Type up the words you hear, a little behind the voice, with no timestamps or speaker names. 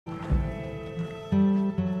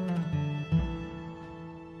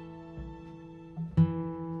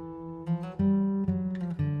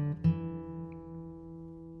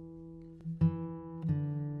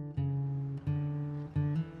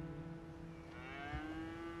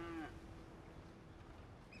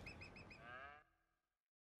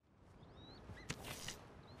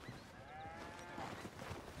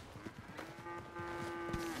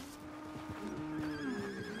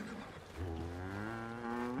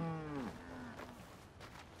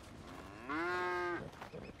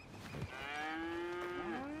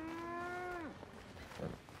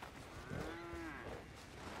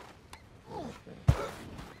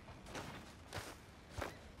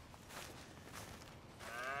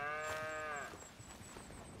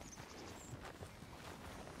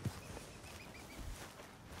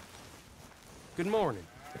Good morning.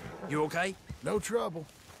 You okay? No trouble.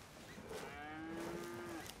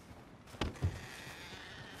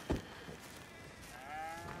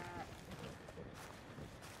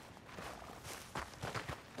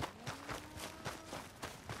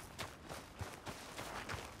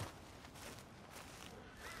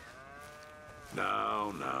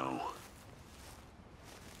 No.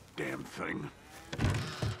 Damn thing.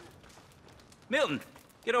 Milton,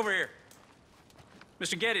 get over here.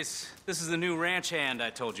 Mr. Geddes, this is the new ranch hand I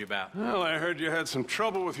told you about. Well, I heard you had some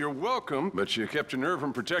trouble with your welcome, but you kept your nerve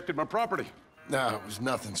and protected my property. No, it was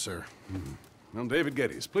nothing, sir. Well, David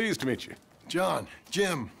Geddes, pleased to meet you. John,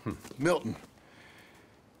 Jim, Milton.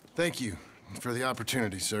 Thank you for the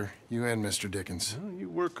opportunity, sir. You and Mr. Dickens. Well, you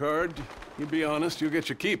work hard. You be honest, you'll get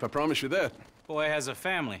your keep, I promise you that. Boy has a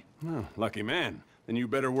family. Oh, lucky man. Then you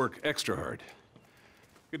better work extra hard.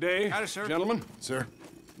 Good day, Howdy, sir. gentlemen. Sir?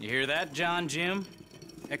 You hear that, John, Jim?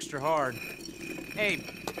 Extra hard. Hey,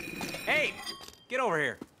 get over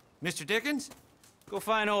here. Mr. Dickens? Go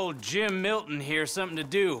find old Jim Milton here something to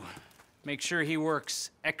do. Make sure he works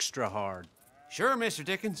extra hard. Sure, Mr.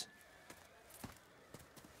 Dickens.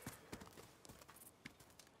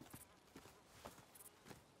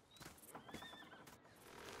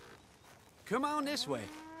 Come on this way.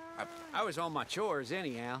 I was on my chores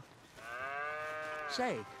anyhow.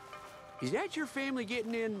 Say, is that your family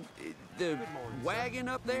getting in the wagon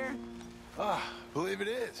up there? Believe it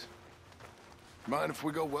is. Mind if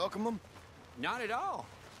we go welcome them? Not at all.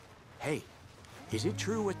 Hey, is it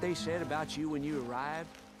true what they said about you when you arrived?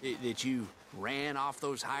 That you ran off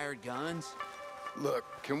those hired guns? Look,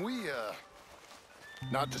 can we,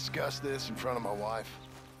 not discuss this in front of my wife?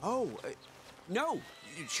 Oh, no,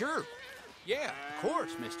 sure. Yeah, of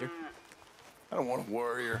course, mister. I don't want to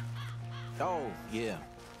worry her. Oh, yeah.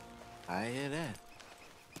 I hear that.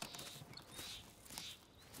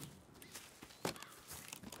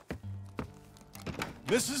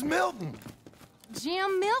 Mrs. Milton!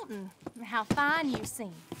 Jim Milton. How fine you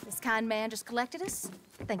seem. This kind man just collected us.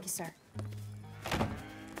 Thank you, sir.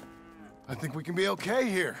 I think we can be okay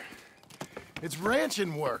here. It's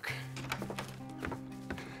ranching work.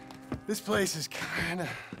 This place is kinda...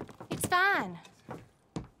 It's fine.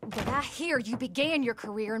 But I hear you began your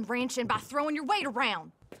career in ranching by throwing your weight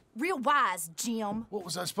around. Real wise, Jim. What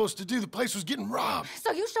was I supposed to do? The place was getting robbed.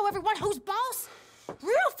 So you show everyone who's boss?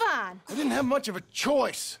 Real fine. I didn't have much of a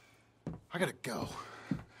choice. I gotta go.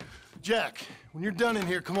 Jack, when you're done in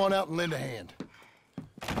here, come on out and lend a hand.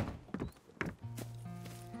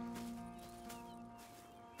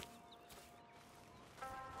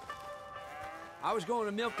 I was going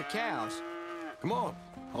to milk the cows. Come on,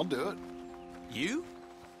 I'll do it. You?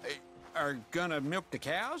 Are gonna milk the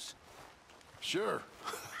cows? Sure.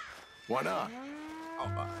 Why not?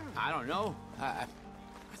 Oh, I don't know. I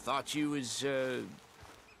thought you was,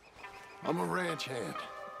 I'm a ranch hand.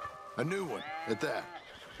 A new one, at that.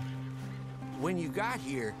 When you got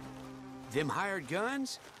here, them hired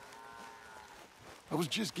guns? I was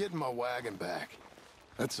just getting my wagon back.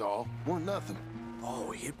 That's all. Weren't nothing.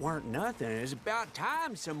 Oh, it weren't nothing. It was about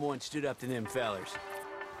time someone stood up to them fellers.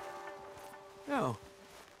 Oh.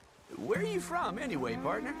 Where are you from, anyway,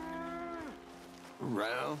 partner?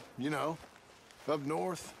 Around, you know. Up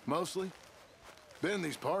north, mostly. Been in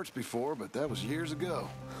these parts before, but that was years ago.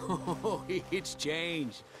 Oh, it's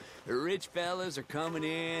changed. The rich fellas are coming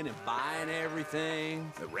in and buying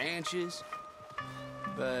everything, the ranches.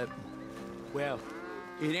 But, well,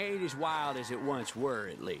 it ain't as wild as it once were,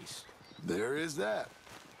 at least. There is that.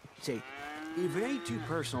 Say, if it ain't too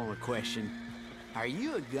personal a question, are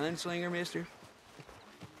you a gunslinger, mister?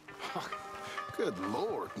 Good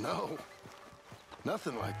Lord, no.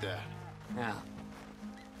 Nothing like that. Now,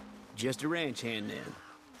 just a ranch hand then.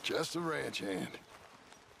 Just a ranch hand.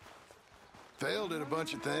 Failed at a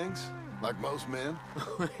bunch of things, like most men.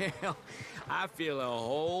 Well, I feel a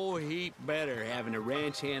whole heap better having a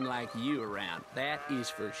ranch hand like you around. That is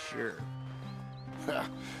for sure.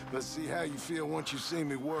 Let's see how you feel once you see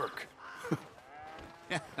me work.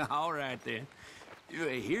 All right, then.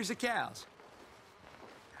 Here's the cows.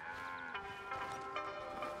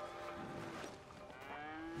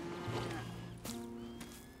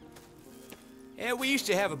 Yeah, we used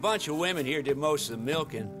to have a bunch of women here did most of the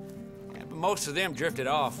milking. Yeah, but most of them drifted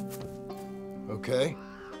off. Okay.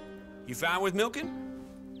 You fine with milking?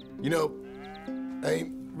 You know, I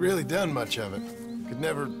ain't really done much of it. Could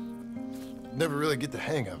never really get the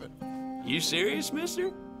hang of it. You serious,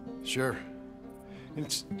 mister? Sure.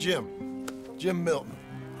 It's Jim Milton.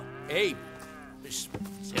 Hey, just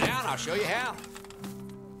sit down, I'll show you how.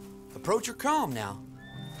 Approach her calm now.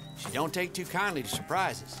 She don't take too kindly to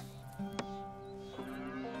surprises.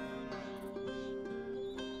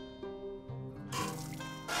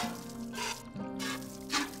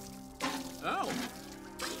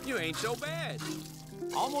 You ain't so bad.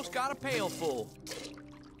 Almost got a pail full.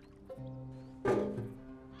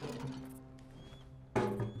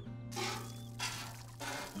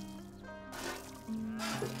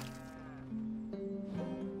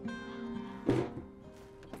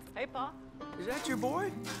 Hey, Pa. Is that your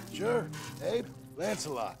boy? Sure. Abe,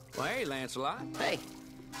 Lancelot. Well, hey, Lancelot. Hey.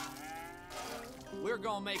 We're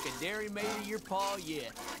gonna make a dairy maid of your paw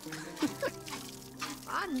yet.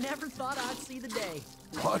 I never thought I'd see the day.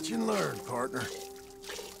 Watch and learn, partner.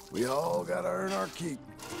 We all gotta earn our keep.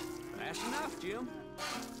 That's enough, Jim.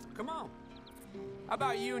 Come on. How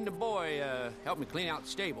about you and the boy help me clean out the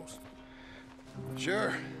stables?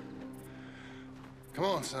 Sure. Come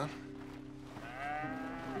on, son.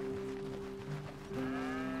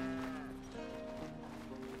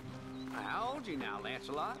 How old you now,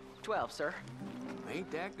 Lancelot? 12, sir.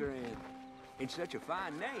 Ain't that grand? It's such a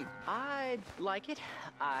fine name. I like it.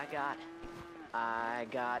 I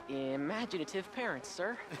got imaginative parents,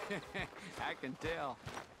 sir. I can tell.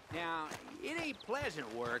 Now, it ain't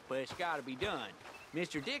pleasant work, but it's gotta be done.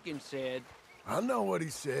 Mr. Dickens said... I know what he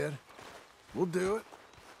said. We'll do it.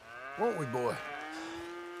 Won't we, boy?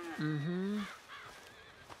 Mm-hmm.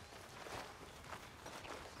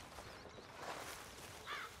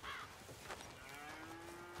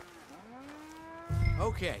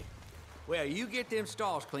 Okay. Well, you get them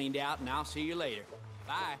stalls cleaned out, and I'll see you later.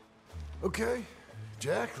 Bye. Okay,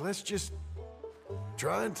 Jack, let's just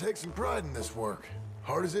try and take some pride in this work,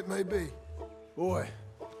 hard as it may be. Boy,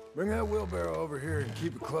 bring that wheelbarrow over here and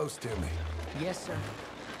keep it close to me. Yes, sir.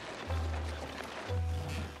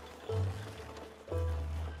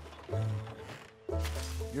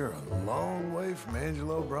 You're a long way from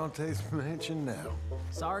Angelo Bronte's mansion now.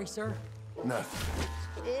 Sorry, sir. Nothing.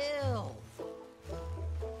 Ew.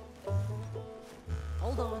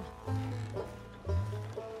 Hold on.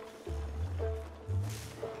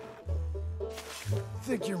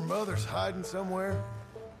 Think your mother's hiding somewhere?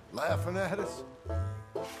 Laughing at us?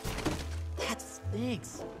 That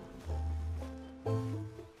stinks.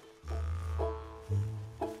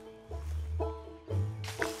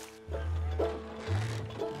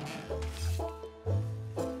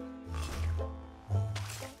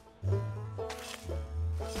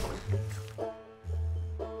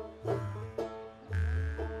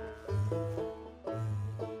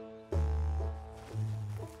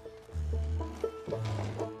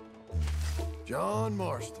 John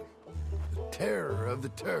Marston, the terror of the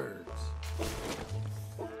turds.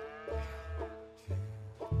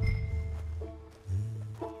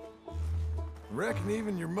 Reckon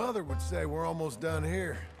even your mother would say we're almost done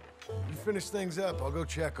here. You finish things up, I'll go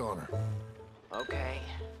check on her. Okay.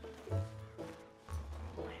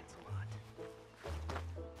 Lancelot.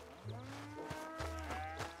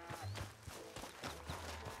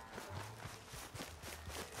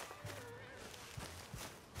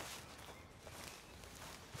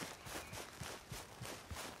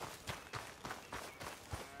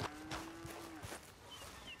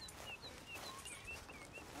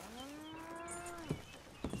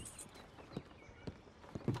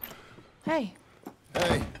 Hey,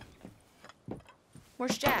 Hey,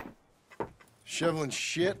 where's Jack? shoveling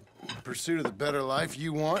shit in pursuit of the better life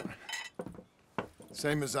you want?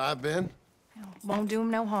 Same as I've been? Won't do him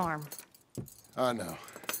no harm. I know.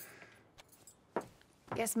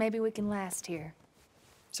 Guess maybe we can last here.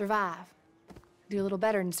 Survive. Do a little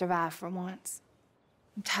better than survive for once.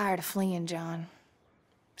 I'm tired of fleeing, John.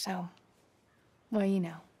 So, well, you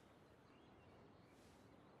know.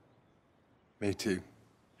 Me too.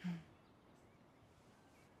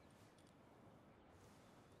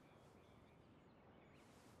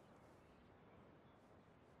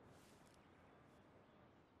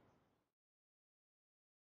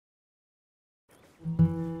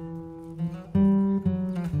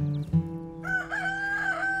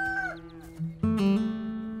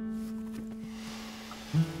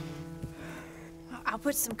 I'll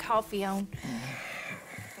put some coffee on.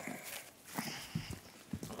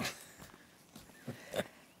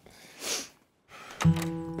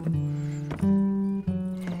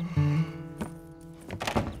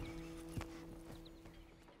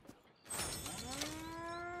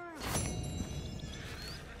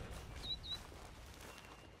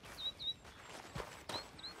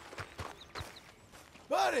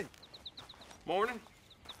 Buddy! Morning.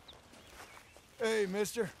 Hey,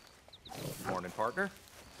 mister. Morning, partner.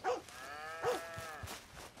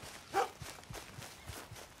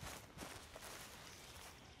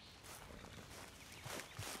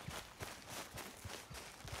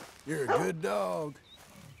 You're a good dog.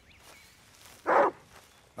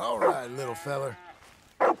 All right, little feller.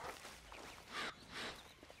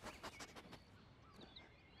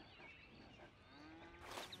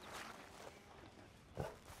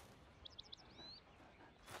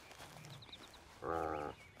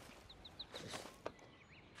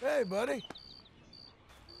 Hey, buddy.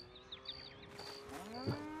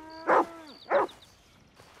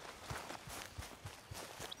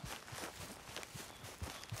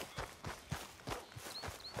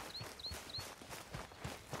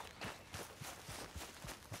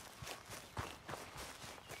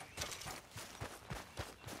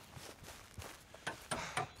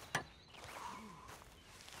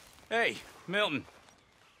 Hey, Milton.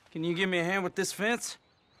 Can you give me a hand with this fence?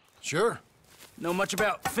 Sure. Know much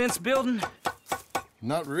about fence building?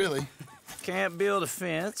 Not really. Can't build a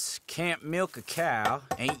fence, can't milk a cow,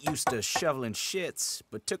 ain't used to shoveling shits,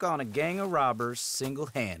 but took on a gang of robbers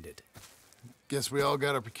single-handed. Guess we all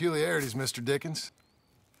got our peculiarities, Mr. Dickens.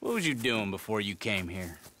 What was you doing before you came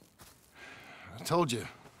here? I told you.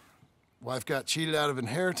 Wife got cheated out of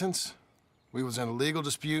inheritance. We was in a legal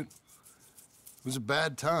dispute. It was a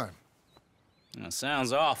bad time. That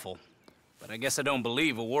sounds awful, but I guess I don't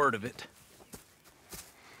believe a word of it.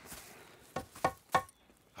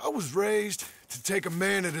 I was raised to take a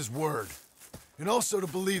man at his word, and also to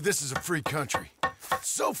believe this is a free country.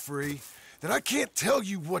 So free that I can't tell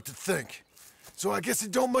you what to think. So I guess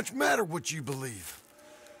it don't much matter what you believe.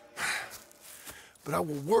 But I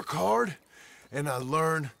will work hard, and I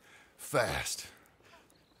learn fast.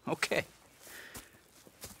 Okay.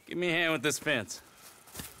 Give me a hand with this fence.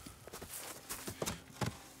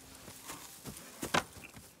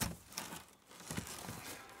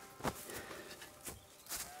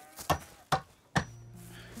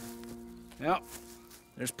 Yep,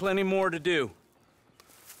 there's plenty more to do.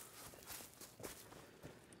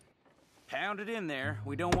 Pound it in there.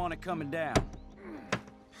 We don't want it coming down.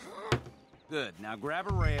 Good. Now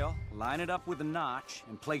grab a rail, line it up with a notch,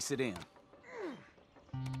 and place it in.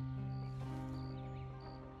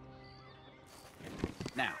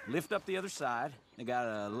 Now, lift up the other side. They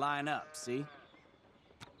gotta line up, see?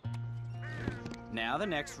 Now the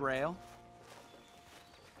next rail.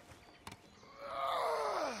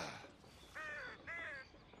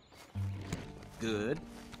 Good.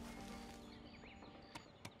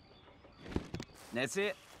 That's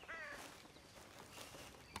it.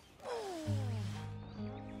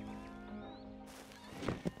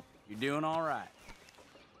 You're doing all right.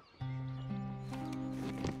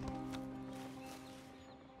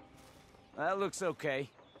 That looks okay.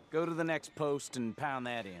 Go to the next post and pound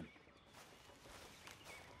that in.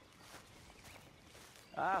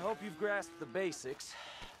 I hope you've grasped the basics.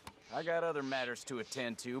 I got other matters to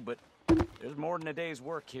attend to, but there's more than a day's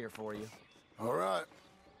work here for you. All right.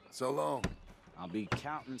 So long. I'll be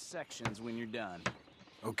counting sections when you're done.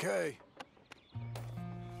 Okay.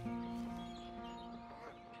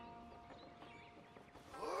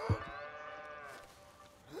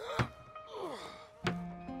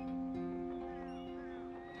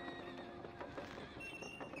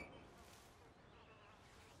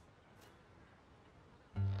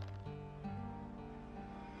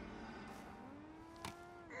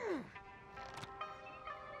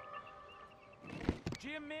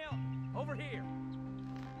 Jim Milton, over here.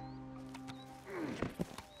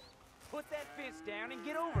 Put that fence down and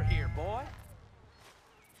get over here, boy.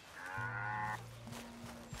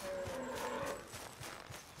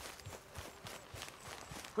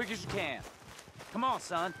 Quick as you can. Come on,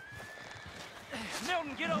 son.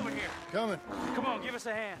 Milton, get over here. Coming. Come on, give us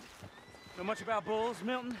a hand. Know much about bulls,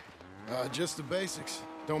 Milton? Just the basics.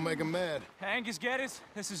 Don't make them mad. Angus Geddes,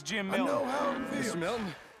 this is Jim I Milton. know how it feels. Mr.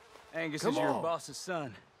 Milton? Angus Come is your on. boss's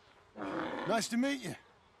son. Nice to meet you.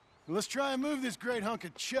 Let's try and move this great hunk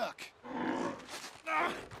of chuck.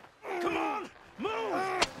 Come on,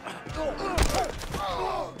 move!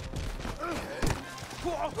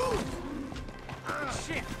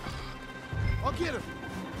 Shit! I'll get him.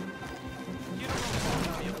 Get him on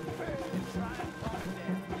the and try and calm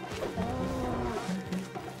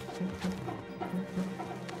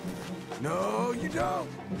down. No, you don't.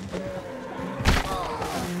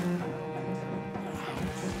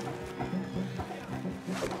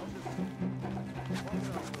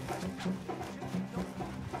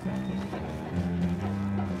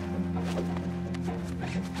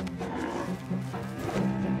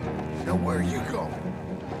 Now where are you going?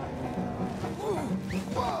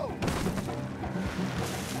 Whoa!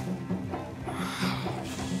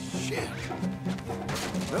 Shit!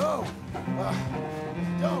 No!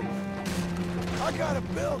 Don't! I gotta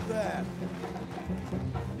build that!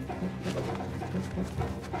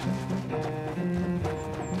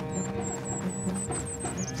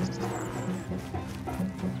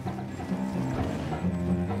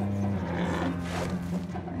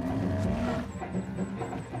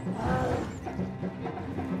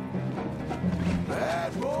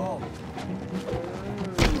 Bad bull!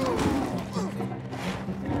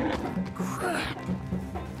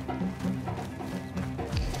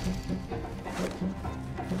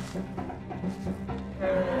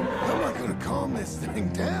 this thing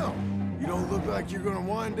down. You don't look like you're gonna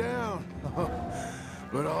wind down.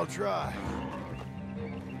 But I'll try.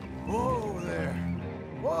 Whoa there.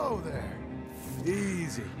 Whoa there.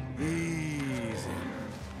 Easy, easy.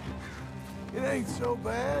 It ain't so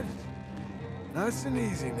bad. Nice and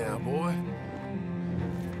easy now, boy.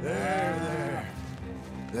 There.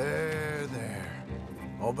 There.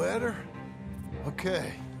 All better?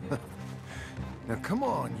 Okay. Now come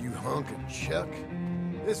on, you hunk of chuck.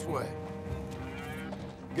 This way.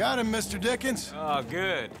 Got him, Mr. Dickens. Oh,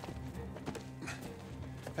 good.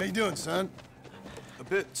 How you doing, son? A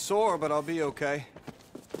bit sore, but I'll be okay.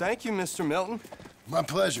 Thank you, Mr. Milton. My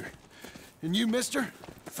pleasure. And you, mister?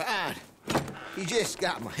 Fine. He just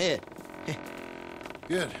got my head.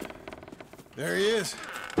 Good. There he is.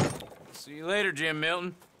 See you later, Jim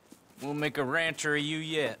Milton. We'll make a rancher of you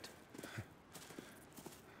yet.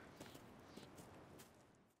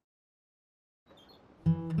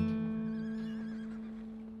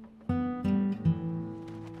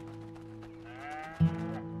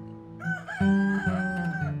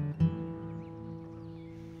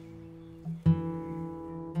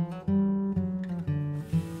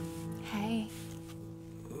 Hey.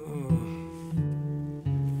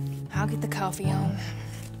 I'll get the coffee on.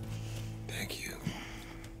 Thank you.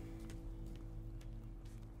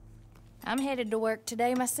 I'm headed to work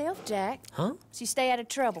today myself, Jack. Huh? So you stay out of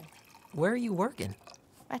trouble. Where are you working?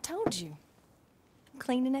 I told you. I'm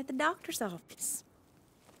cleaning at the doctor's office.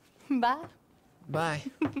 Bye. Bye.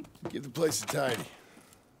 Give the place a tidy.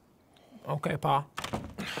 Okay, Pa.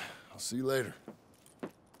 I'll see you later.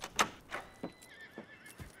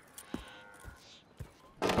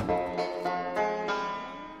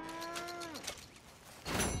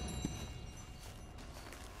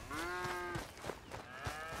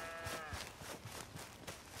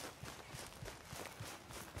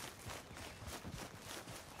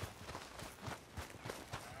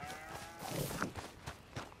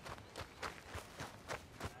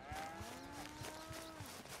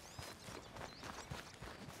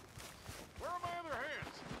 Where are my other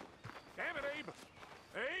hands? Damn it, Abe.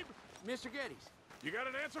 Abe, Mr. Geddes. you got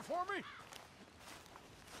an answer for me?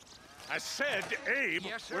 I said, Abe,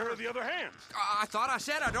 Yes, sir. where are the other hands? I thought I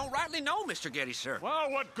said I don't rightly know, Mr. Geddes, sir.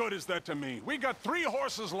 Well, what good is that to me? We got 3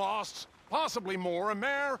 horses lost, possibly more, a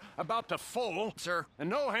mare about to foal. Sir. And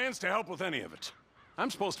no hands to help with any of it. I'm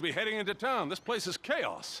supposed to be heading into town. This place is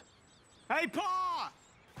chaos. Hey, Pa!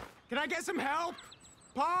 Can I get some help?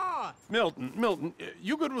 Pa! Milton,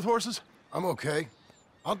 you good with horses? I'm okay.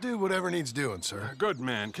 I'll do whatever needs doing, sir. Good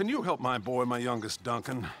man. Can you help my boy, my youngest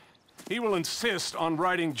Duncan? He will insist on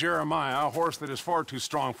riding Jeremiah, a horse that is far too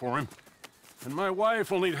strong for him. And my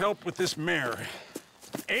wife will need help with this mare.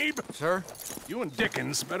 Abe? Sir? You and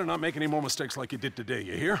Dickens better not make any more mistakes like you did today,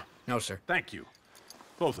 you hear? No, sir. Thank you.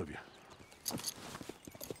 Both of you.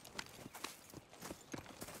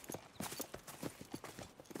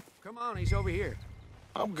 Come on, he's over here.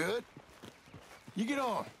 I'm good. You get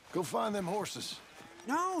on. Go find them horses.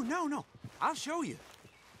 No. I'll show you.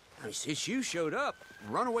 Since you showed up,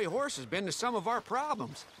 runaway horse has been to some of our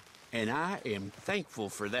problems. And I am thankful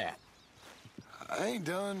for that. I ain't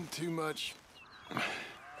done too much.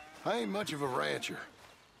 I ain't much of a rancher.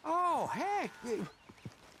 Oh, heck.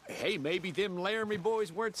 Hey, maybe them Laramie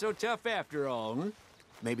boys weren't so tough after all, huh?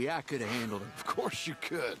 Maybe I could have handled them. Of course you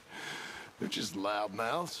could. They're just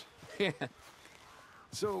loudmouths. Yeah.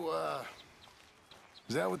 So,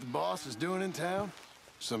 is that what the boss is doing in town?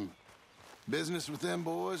 Some business with them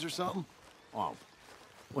boys or something? Oh,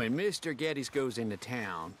 when Mr. Geddes goes into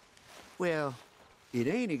town, well, it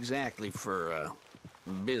ain't exactly for,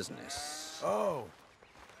 business. Oh.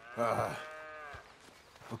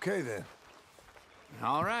 Okay then.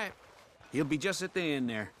 All right. He'll be just at the end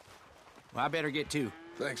there. Well, I better get to.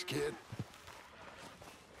 Thanks, kid.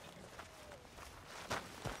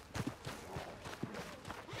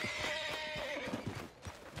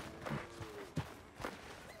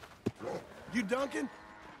 You Duncan?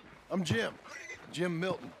 I'm Jim. Jim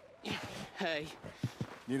Milton. Hey.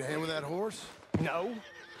 Need a hand with that horse? No?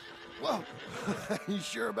 Whoa. You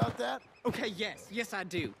sure about that? Okay, yes. Yes, I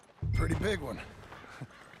do. Pretty big one.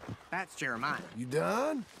 That's Jeremiah. You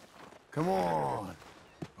done? Come on.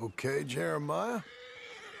 Okay, Jeremiah.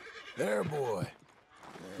 There, boy.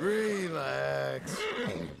 Relax.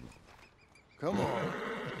 Come on.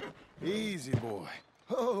 Easy, boy.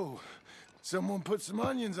 Oh, someone put some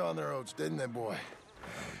onions on their oats, didn't they, boy?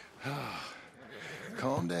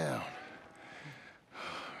 Calm down.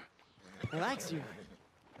 He likes you.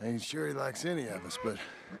 I ain't sure he likes any of us, but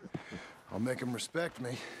I'll make him respect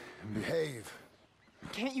me and behave.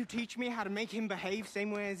 Can't you teach me how to make him behave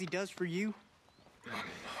same way as he does for you?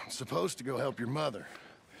 I'm supposed to go help your mother.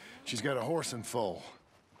 She's got a horse and foal.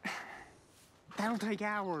 That'll take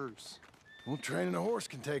hours. Well, training a horse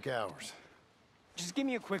can take hours. Just give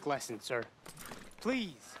me a quick lesson, sir.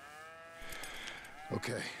 Please.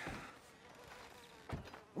 Okay.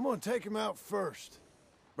 I'm gonna take him out first.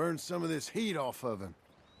 Burn some of this heat off of him.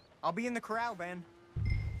 I'll be in the corral, Ben.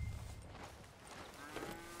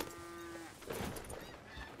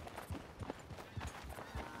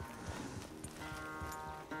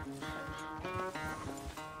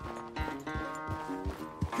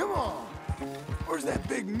 Come on! Where's that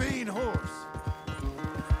big mean horse?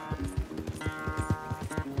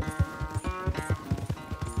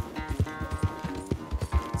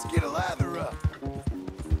 Let's get a lather up.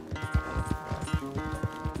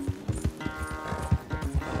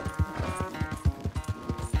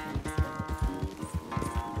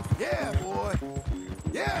 Yeah, boy.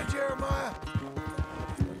 Yeah, Jeremiah.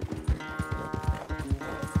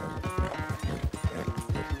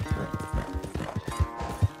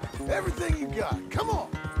 Everything you got. Come on.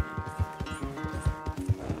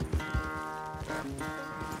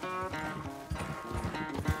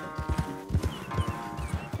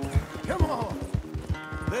 Come on.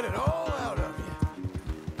 Let it all out of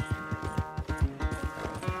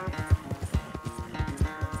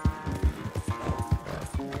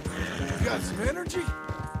you. You got some energy?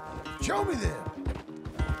 Show me then.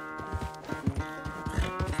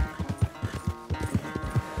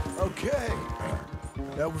 Okay.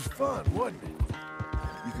 That was fun, wasn't it?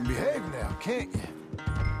 You can behave now, can't you?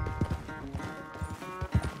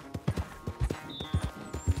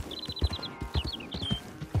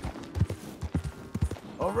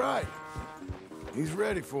 All right. He's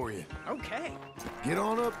ready for you. Okay. Get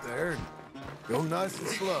on up there and go nice and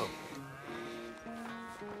slow.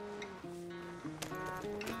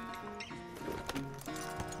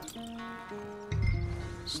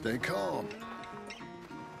 Stay calm.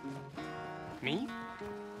 Me?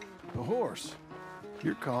 The horse.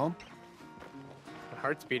 You're calm. My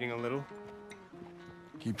heart's beating a little.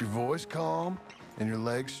 Keep your voice calm and your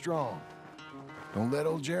legs strong. Don't let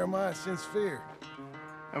old Jeremiah sense fear.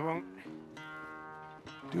 I won't.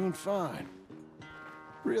 Doing fine.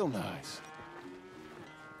 Real nice.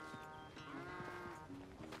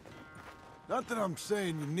 Not that I'm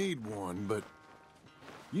saying you need one, but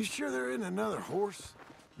you sure there isn't another horse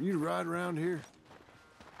for you to ride around here?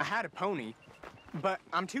 I had a pony, but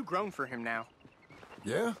I'm too grown for him now.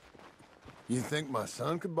 Yeah? You think my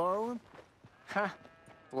son could borrow him? Huh.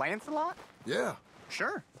 Lancelot? Yeah.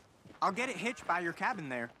 Sure. I'll get it hitched by your cabin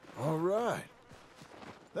there. All right.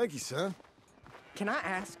 Thank you, son. Can I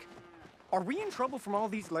ask, are we in trouble from all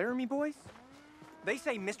these Laramie boys? They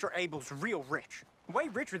say Mr. Abel's real rich, way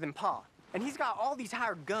richer than Pa, and he's got all these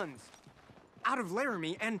hired guns out of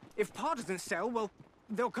Laramie, and if Pa doesn't sell, well,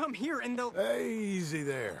 they'll come here and they'll... Hey, easy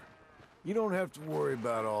there. You don't have to worry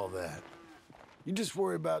about all that. You just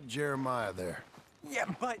worry about Jeremiah there. Yeah,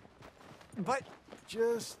 but...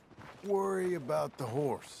 Just worry about the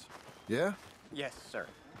horse. Yeah? Yes, sir.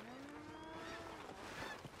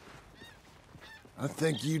 I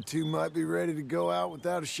think you two might be ready to go out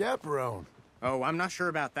without a chaperone. Oh, I'm not sure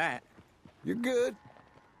about that. You're good.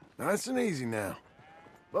 Nice and easy now.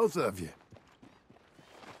 Both of you.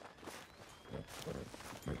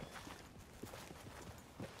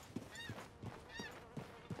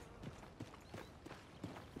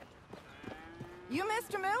 You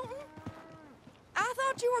Mr. Milton? I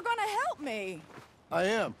thought you were gonna help me. I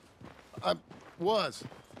am. I was.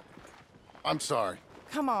 I'm sorry.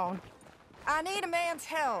 Come on. I need a man's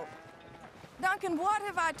help. Duncan, what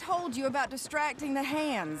have I told you about distracting the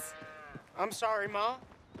hands? I'm sorry, Ma.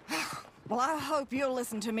 Well, I hope you'll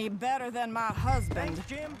listen to me better than my husband. Thanks,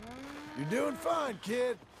 Jim. You're doing fine,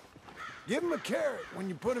 kid. Give him a carrot when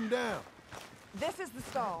you put him down. This is the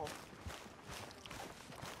stall.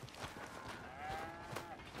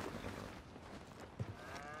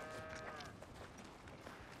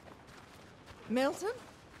 Milton?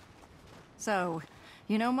 So,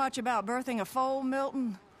 you know much about birthing a foal,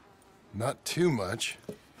 Milton? Not too much.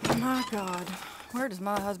 My God, where does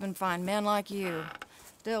my husband find men like you?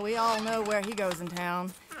 Still, we all know where he goes in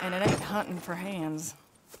town, and it ain't hunting for hands.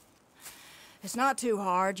 It's not too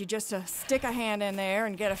hard. You just stick a hand in there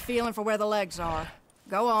and get a feeling for where the legs are.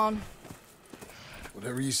 Go on.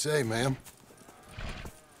 Whatever you say, ma'am.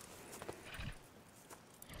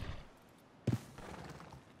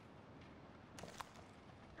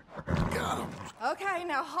 Got him. Okay,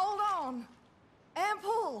 now hold on. And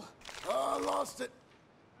pull. Oh, I lost it.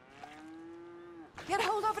 Get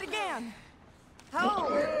hold of it again.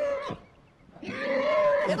 Hold.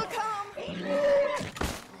 It'll come.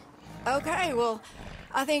 Okay, well,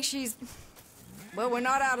 I think she's... Well, we're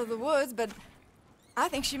not out of the woods, but I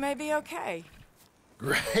think she may be okay.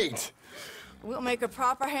 Great. We'll make a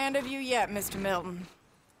proper hand of you yet, Mr. Milton.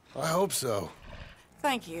 I hope so.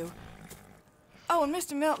 Thank you. Oh, and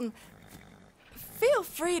Mr. Milton, feel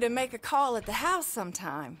free to make a call at the house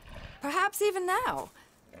sometime. Perhaps even now.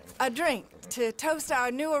 A drink to toast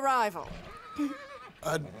our new arrival.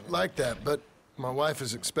 I'd like that, but my wife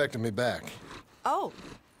is expecting me back. Oh,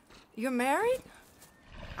 you're married?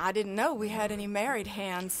 I didn't know we had any married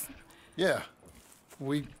hands. Yeah.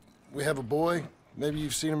 We have a boy. Maybe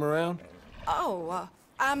you've seen him around? Oh,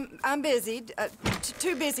 I'm busy.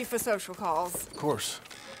 Too busy for social calls. Of course.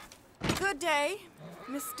 Good day,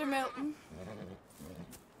 Mr. Milton.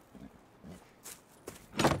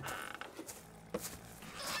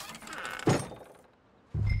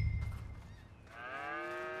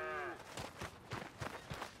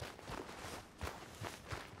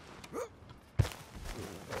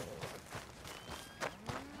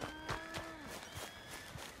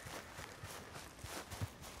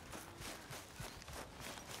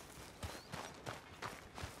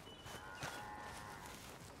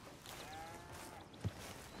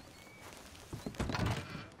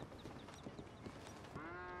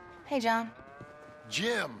 Hey, John.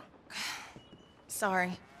 Jim.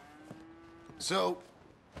 Sorry. So,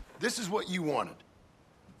 this is what you wanted.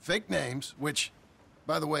 Fake names, which,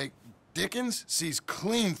 by the way, Dickens sees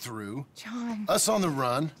clean through. John. Us on the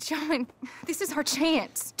run. John, this is our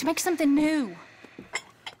chance to make something new.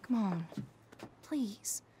 Come on.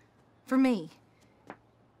 Please. For me.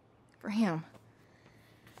 For him.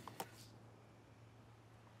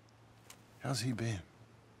 How's he been?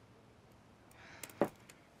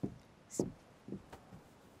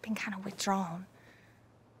 Been kind of withdrawn.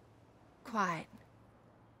 Quiet.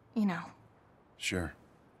 You know. Sure.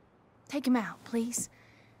 Take him out, please.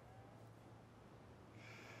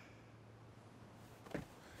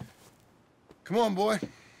 Come on, boy.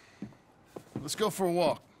 Let's go for a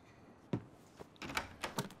walk.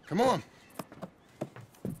 Come on.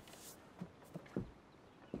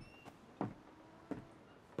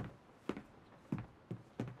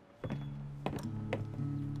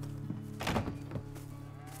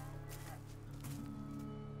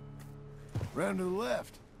 Round to the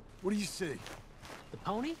left. What do you see? The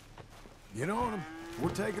pony? Get on him. We're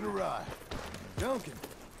taking a ride. Duncan,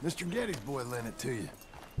 Mr. Getty's boy lent it to you.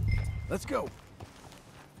 Let's go.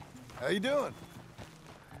 How you doing?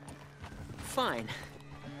 Fine.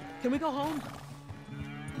 Can we go home?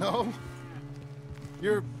 No.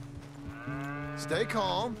 Stay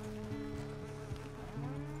calm.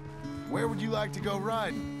 Where would you like to go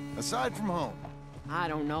riding, aside from home? I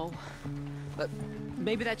don't know. But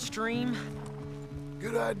maybe that stream?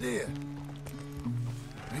 Good idea.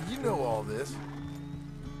 And you know all this.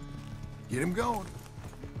 Get him going.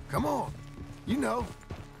 Come on. You know.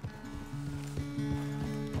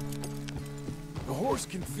 The horse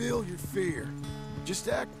can feel your fear. Just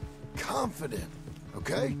act confident,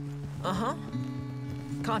 okay? Uh-huh.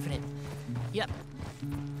 Confident. Yep.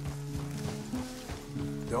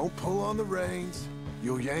 Don't pull on the reins.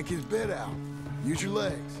 You'll yank his bit out. Use your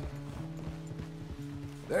legs.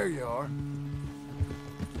 There you are.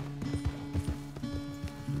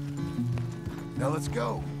 Now let's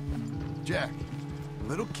go. Jack, a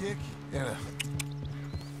little kick and a...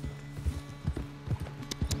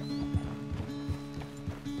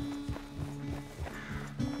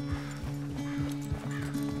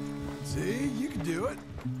 See, you can do it.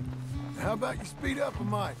 How about you speed up a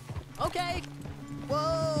mite? Okay.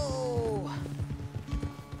 Whoa!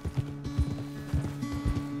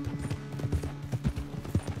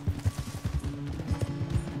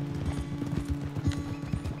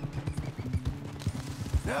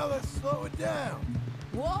 Now let's slow it down.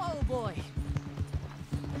 Whoa, boy!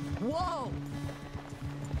 Whoa!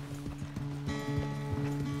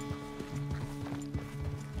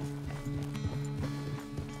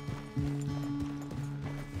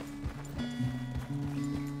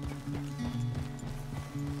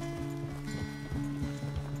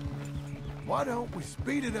 Why don't we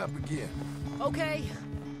speed it up again? Okay.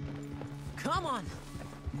 Come on.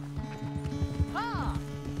 Ah!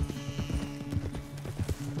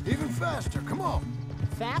 Even faster, come on.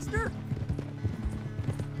 Faster?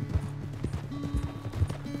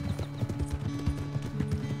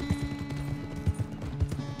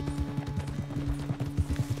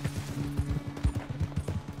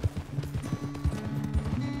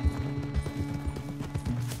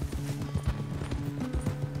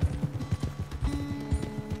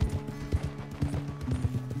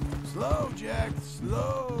 Slow, Jack,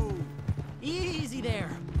 slow. Easy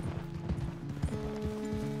there.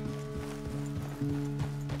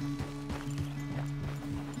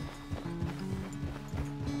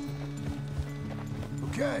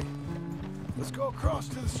 Okay. Let's go across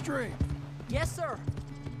to the stream. Yes, sir.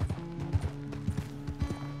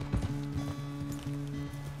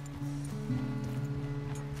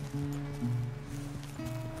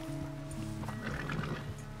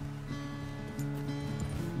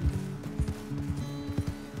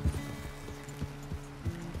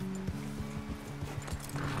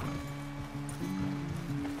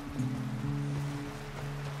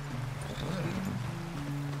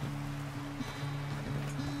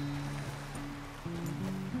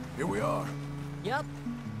 Here we are. Yep,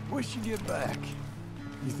 We should get back.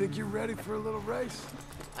 You think you're ready for a little race?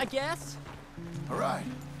 I guess. All right.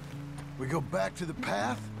 We go back to the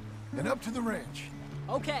path and up to the ranch.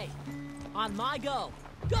 Okay, on my go.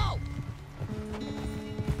 Go!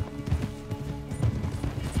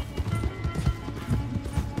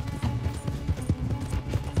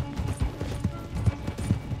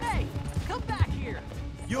 Hey, come back here.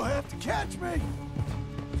 You'll have to catch me.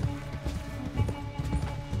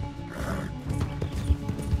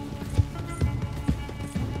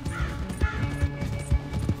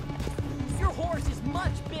 Your horse is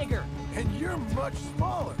much bigger. And you're much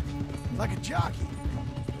smaller. Like a jockey.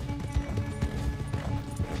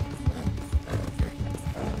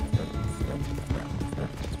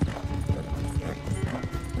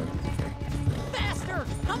 Faster!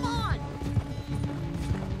 Come on!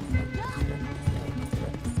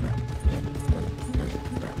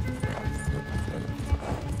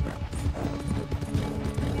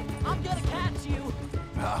 I'm gonna catch you.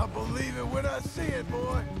 I'll believe it when I see it,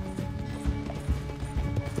 boy.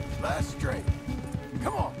 Last straight.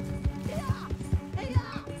 Come on.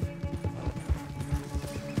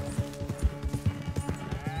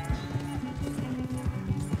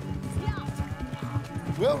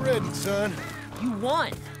 Well ridden, son. You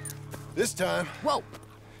won. This time. Whoa.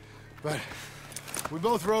 But we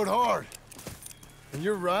both rode hard. And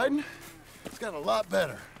your riding, it's got a lot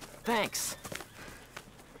better. Thanks.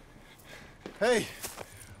 Hey,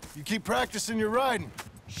 you keep practicing your riding.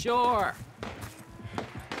 Sure.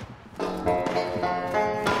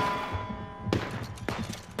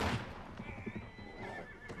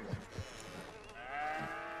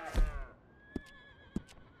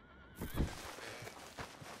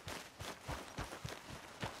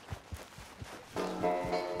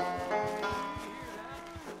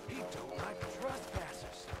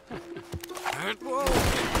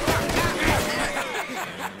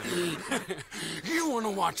 You want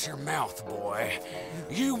to watch your mouth, boy.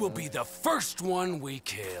 You will be the first one we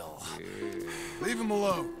kill. Leave him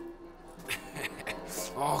alone.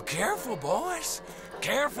 Oh, careful, boys.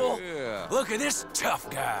 Careful. Look at this tough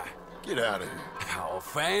guy. Get out of here. Oh,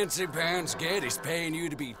 Fancy Pants Getty's paying you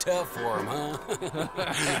to be tough for him, huh?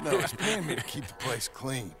 No, he's paying me to keep the place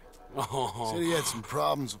clean. Oh. Said he had some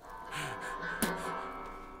problems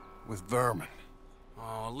with vermin.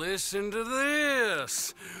 Oh, listen to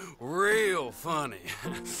this. Real funny.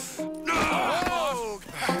 Oh!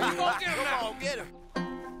 Come on, get him.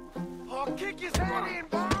 Oh, kick his head in,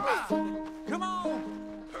 boys! Come on.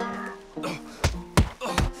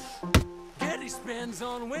 Getty spends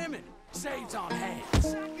on women, saves on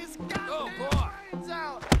hands. Oh, boy.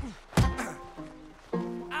 Out.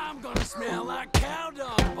 I'm gonna smell like cow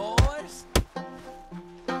dung, boys.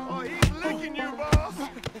 Oh, he's licking you, boss.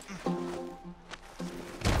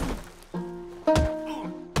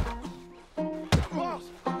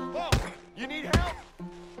 Boss, you need help?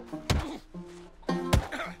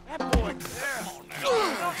 That boy,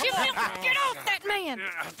 Get off that man!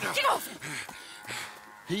 Get off!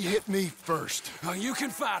 He hit me first. Oh, you can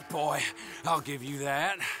fight, boy. I'll give you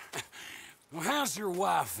that. Well, how's your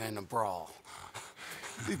wife in the brawl?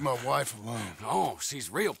 Leave my wife alone. Oh, she's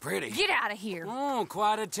real pretty. Get out of here. Oh,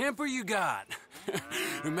 quite a temper you got.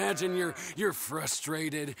 Imagine you're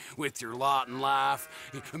frustrated with your lot in life,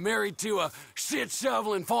 married to a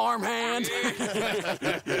shit-shoveling farmhand.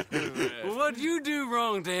 What'd you do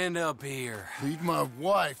wrong to end up here? Leave my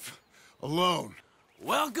wife alone.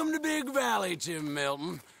 Welcome to Big Valley, Jim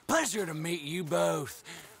Milton. Pleasure to meet you both.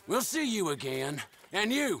 We'll see you again.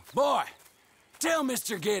 And you, boy, tell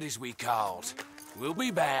Mr. Geddes we called. We'll be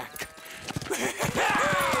back.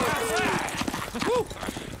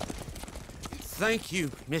 Thank you,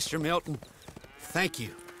 Mr. Milton. Thank you.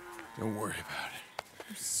 Don't worry about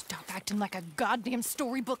it. Stop acting like a goddamn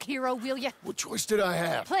storybook hero, will ya? What choice did I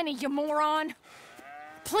have? Plenty, you moron.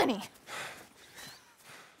 Plenty.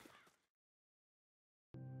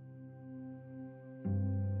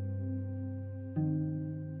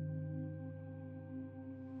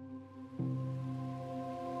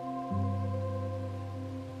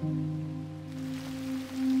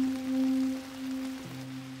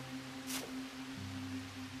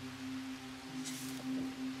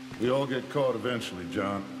 all get caught eventually,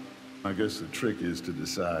 John. I guess the trick is to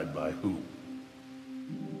decide by who.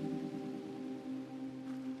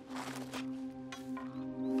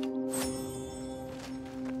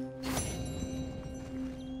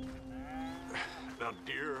 Now,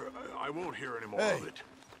 dear, I won't hear any more Hey. of it.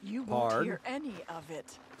 You won't hear any of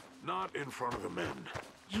it. Not in front of the men.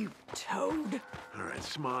 You toad. All right,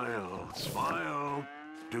 smile, smile.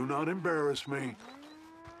 Do not embarrass me.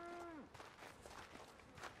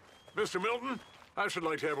 Mr. Milton, I should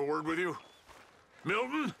like to have a word with you.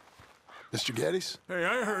 Milton? Mr. Geddes? Hey,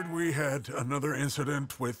 I heard we had another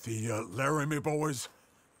incident with the Laramie boys.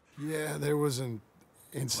 Yeah, there was an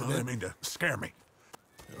incident. Well, I mean to scare me.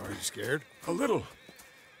 Are you scared? A little.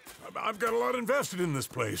 I've got a lot invested in this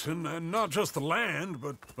place, and not just the land,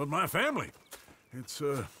 but my family. It's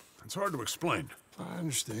hard to explain. I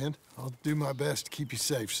understand. I'll do my best to keep you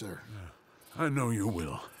safe, sir. I know you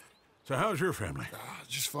will. So how's your family?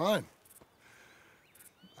 Just fine.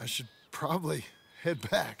 I should probably head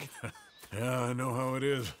back. Yeah, I know how it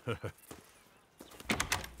is.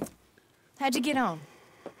 How'd you get on?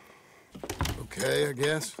 Okay, I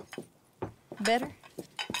guess. Better?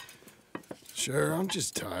 Sure, I'm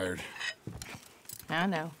just tired. I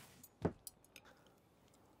know.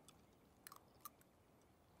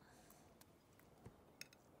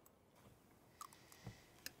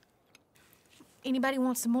 Anybody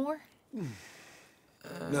want some more?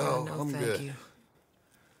 No, no, I'm thank good. you.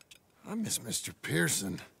 I miss Mr.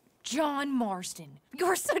 Pearson. John Marston,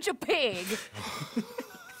 you're such a pig.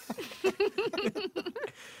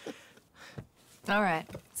 All right,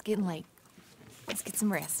 it's getting late. Let's get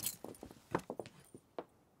some rest.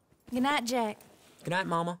 Good night, Jack. Good night,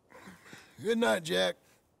 Mama. Good night, Jack.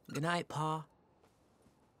 Good night, Pa.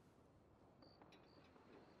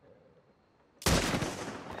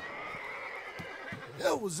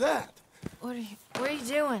 Hell was that? What are you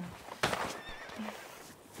doing?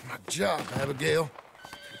 My job, Abigail.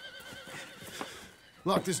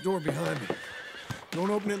 Lock this door behind me. Don't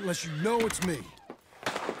open it unless you know it's me.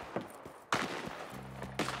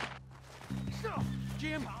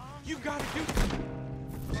 Jim, you gotta do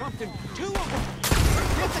something. Two of them.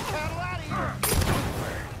 Get the cattle out of here!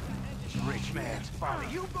 This rich man's folly.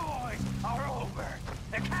 You boys are over.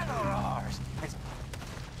 The cattle are ours.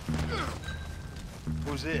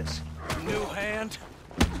 Who's this? New hand.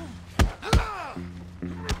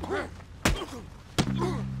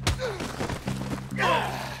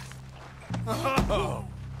 Oh,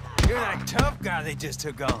 you're that tough guy they just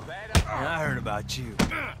took on. I heard about you.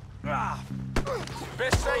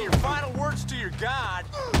 Best say your final words to your god.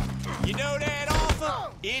 You know that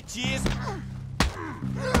offer? It is...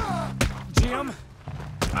 Jim?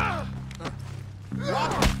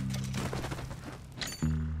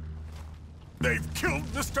 They've killed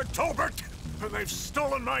Mr. Tolbert, and they've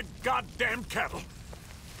stolen my goddamn cattle.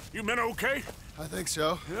 You men okay? I think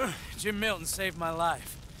so. Yeah? Jim Milton saved my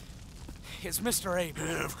life. It's Mr. Abel.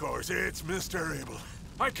 Yeah, of course, it's Mr. Abel.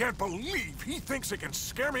 I can't believe he thinks he can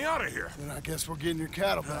scare me out of here. Then I guess we're getting your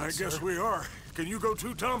cattle back, I guess sir. we are. Can you go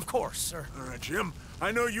too, Tom? Of course, sir. All right, Jim.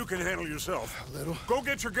 I know you can handle yourself. A little. Go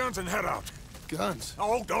get your guns and head out. Guns?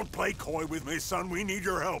 Oh, don't play coy with me, son. We need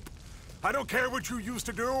your help. I don't care what you used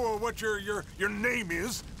to do or what your name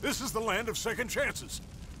is. This is the land of second chances.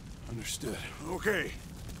 Understood. Okay.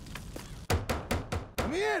 Let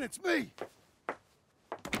me in, it's me!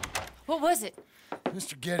 What was it?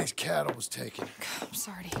 Mr. Geddes' cattle was taken. I'm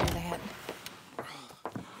sorry to hear that.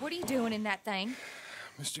 What are you doing in that thing?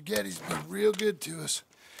 Mr. Geddes been real good to us.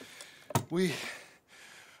 What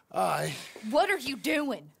are you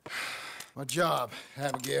doing? My job,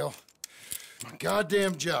 Abigail. My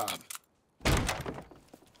goddamn job.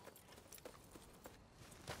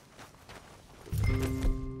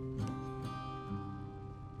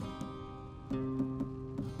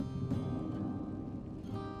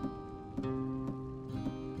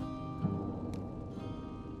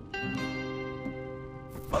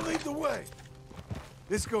 I'll lead the way.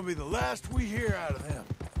 This is gonna be the last we hear out of them.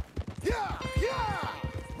 Yeah! Yeah!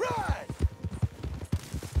 Right!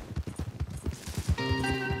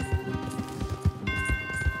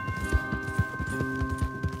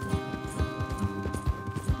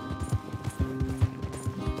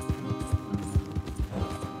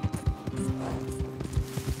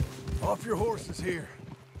 Off your horses here.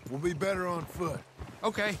 We'll be better on foot.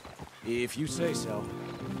 Okay. If you say so.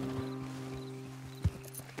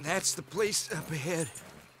 That's the place up ahead.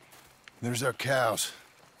 There's our cows.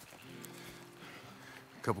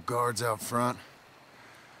 A couple guards out front.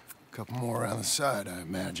 A couple more around the side, I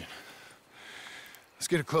imagine. Let's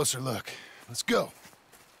get a closer look. Let's go.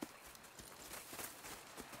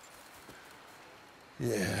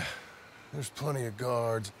 Yeah, There's plenty of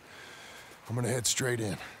guards. I'm gonna head straight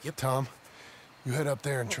in. Yep. Tom, you head up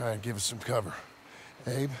there and try and give us some cover.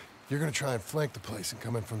 Abe, you're gonna try and flank the place and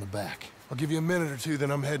come in from the back. I'll give you a minute or two,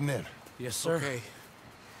 then I'm heading in. Yes, sir. Okay.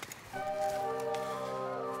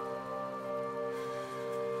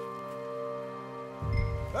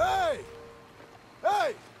 Hey!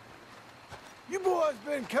 Hey! You boys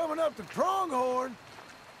been coming up to Pronghorn.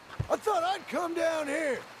 I thought I'd come down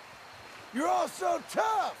here. You're all so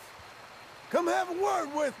tough. Come have a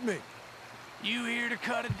word with me. You here to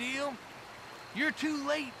cut a deal? You're too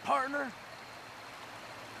late, partner.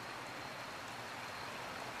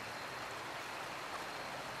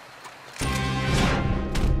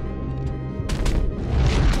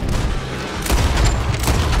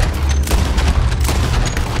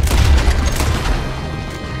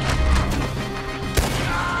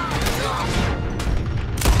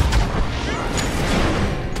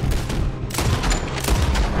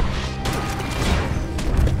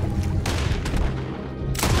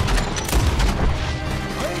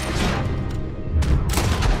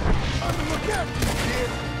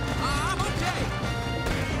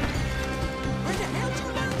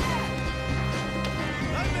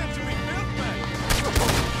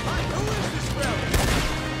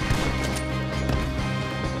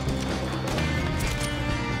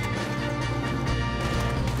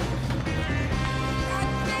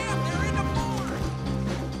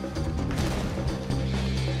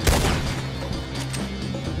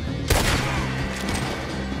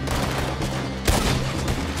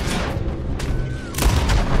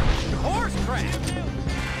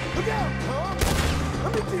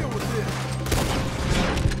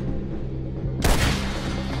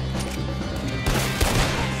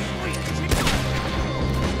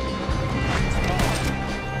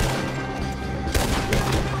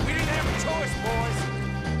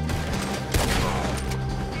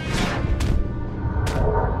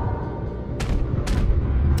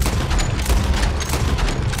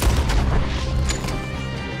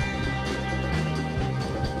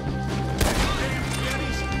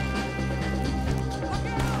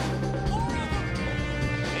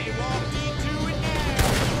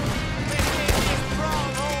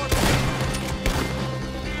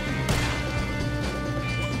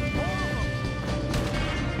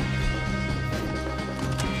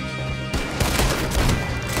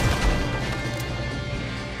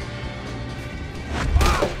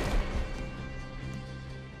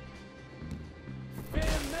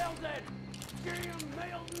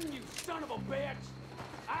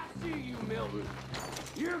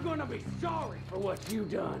 You're gonna be sorry for what you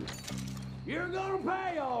done. You're gonna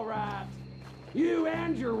pay, all right. You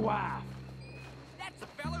and your wife. That's the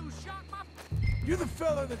fellow who shot my... You're the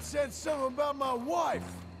fella that said something about my wife.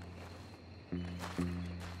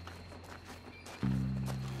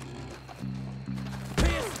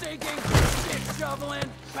 Piss stinking, shit shoveling,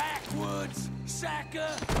 backwoods, sacker,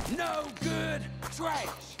 no good, trash.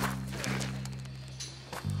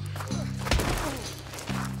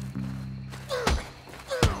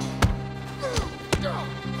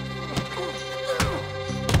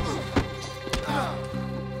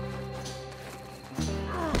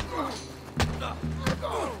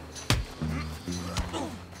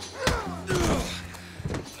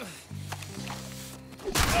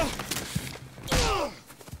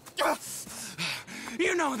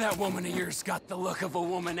 You know that woman of yours got the look of a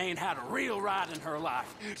woman ain't had a real ride in her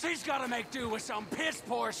life. She's gotta make do with some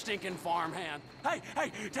piss-poor stinking farmhand.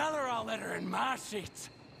 Hey, tell her I'll let her in my sheets.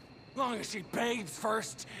 Long as she bathes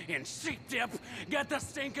first in sheep dip, get the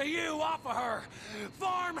stink of you off of her.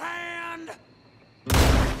 Farmhand!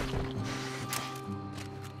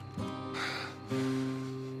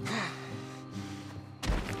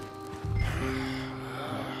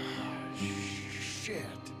 Shit.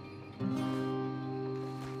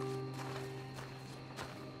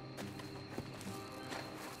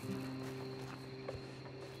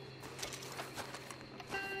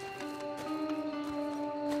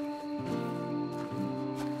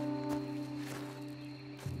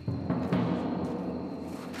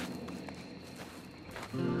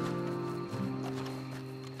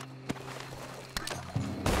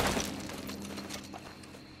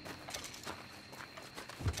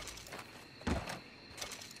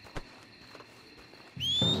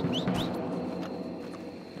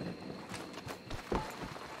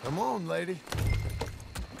 Come on, lady.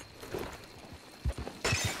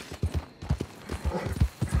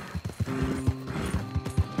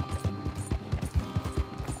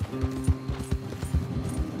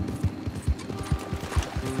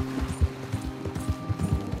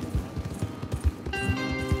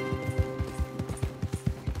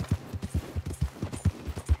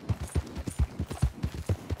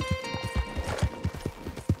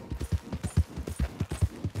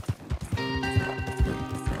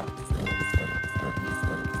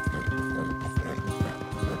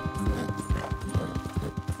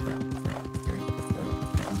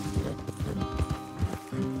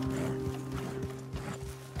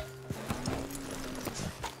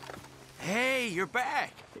 you're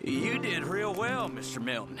back. You did real well, Mr.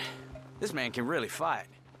 Milton. This man can really fight.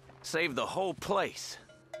 Saved the whole place.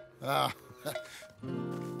 Ah,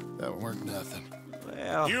 that weren't nothing.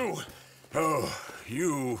 Well...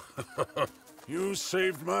 You you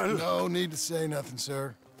saved my life. No need to say nothing,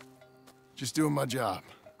 sir. Just doing my job.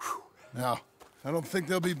 Now, I don't think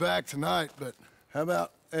they'll be back tonight, but how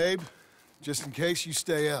about Abe? Just in case you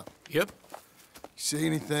stay up. Yep. You see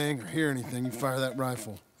anything or hear anything, you fire that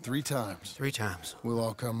rifle 3 times. 3 times. We'll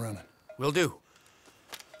all come running. Will do.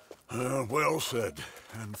 Well said.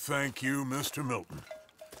 And thank you, Mr. Milton.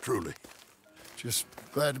 Truly. Just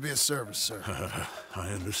glad to be of service, sir. I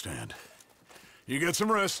understand. You get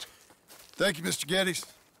some rest. Thank you, Mr. Geddes.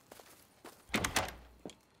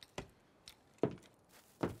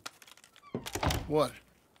 What?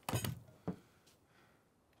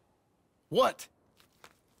 What?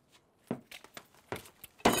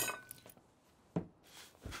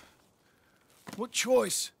 What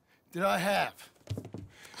choice did I have?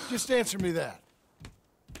 Just answer me that.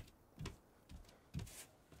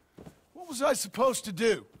 What was I supposed to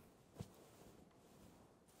do?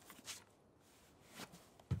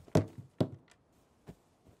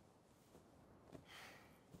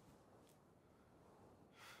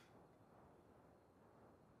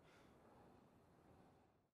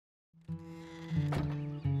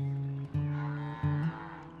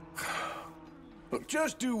 Look,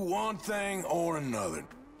 just do one thing or another.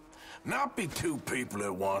 Not be 2 people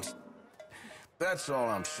at once. That's all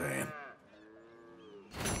I'm saying.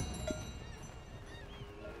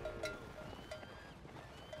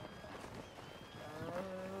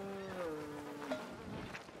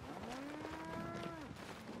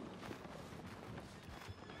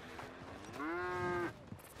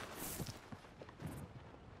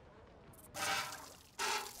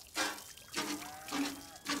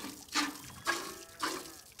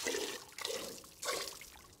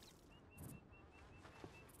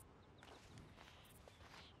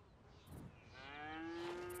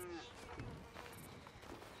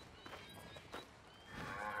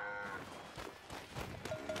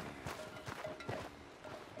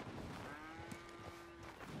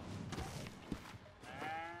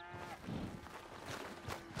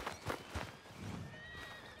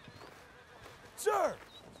 Sir!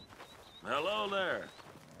 Hello there.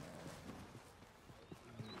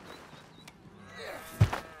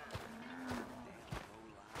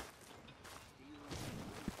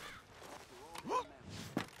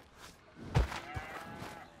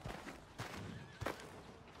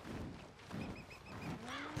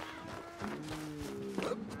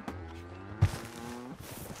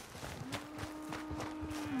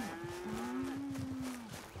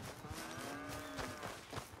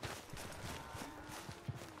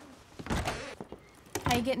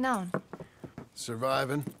 How you getting on?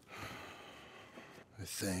 Surviving. I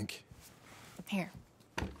think. Here.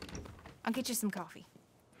 I'll get you some coffee.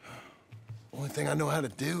 Only thing I know how to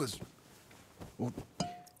do is... Well,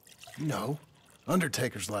 you know,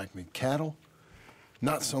 undertakers like me. Cattle,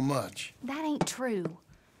 not so much. That ain't true.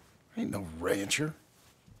 Ain't no rancher.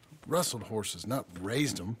 Rustled horses, not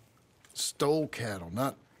raised them. Stole cattle,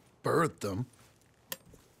 not birthed them.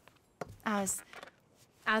 I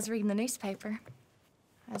was reading the newspaper.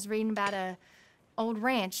 I was reading about a old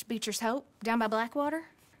ranch, Beecher's Hope, down by Blackwater.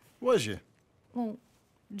 Was you? Well,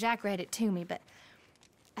 Jack read it to me, but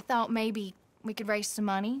I thought maybe we could raise some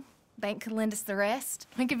money. Bank could lend us the rest.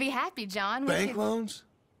 We could be happy, John. Bank loans?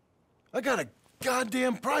 I got a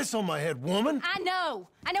goddamn price on my head, woman. I know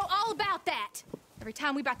all about that. Every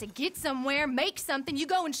time we about to get somewhere, make something, you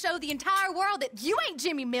go and show the entire world that you ain't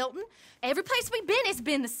Jimmy Milton. Every place we've been has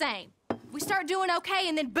been the same. We start doing okay,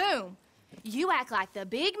 and then boom. You act like the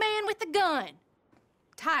big man with the gun.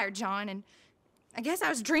 Tired, John, and I guess I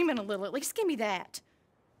was dreaming a little. At least give me that.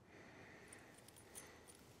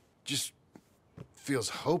 Just feels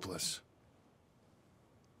hopeless.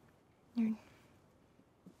 You're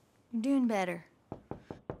doing better.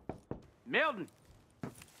 Milton!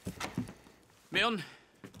 Milton,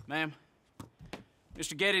 ma'am.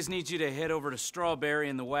 Mr. Geddes needs you to head over to Strawberry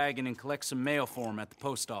in the wagon and collect some mail for him at the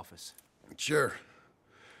post office. Sure.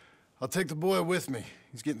 I'll take the boy with me.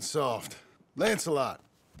 He's getting soft. Lancelot.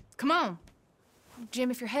 Come on. Jim,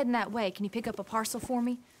 if you're heading that way, can you pick up a parcel for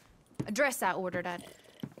me? A dress I ordered. I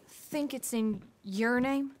think it's in your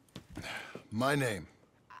name? My name.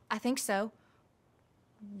 I think so.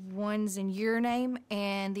 One's in your name,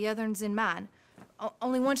 and the other one's in mine.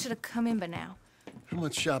 Only one should have come in by now. How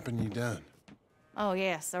much shopping you done? Oh,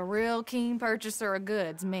 yes, a real keen purchaser of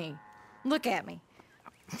goods, me. Look at me.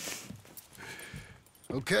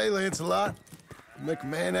 Okay, Lancelot. Make a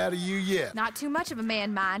man out of you yet. Not too much of a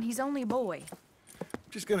man, mine. He's only a boy.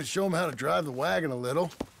 Just gonna show him how to drive the wagon a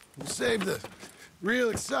little. We'll save the real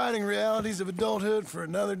exciting realities of adulthood for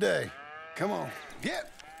another day. Come on,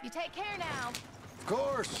 get. You take care now. Of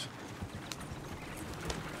course.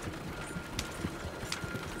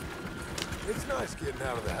 It's nice getting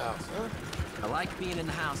out of the house, huh? I like being in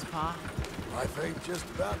the house, Pa. Life ain't just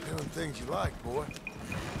about doing things you like, boy.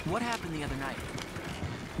 What happened the other night?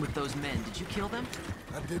 With those men, did you kill them?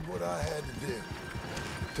 I did what I had to do.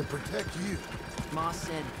 To protect you. Ma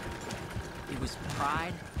said it was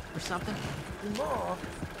pride or something? Your Ma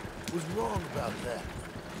was wrong about that.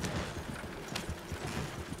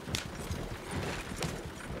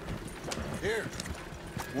 Here.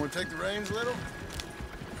 Want to take the reins a little?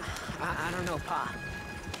 I don't know, Pa.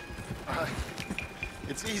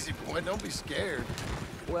 It's easy, boy. Don't be scared.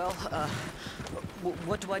 Well,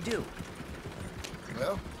 what do I do?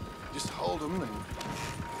 Well, just hold them and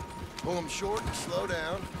pull them short and slow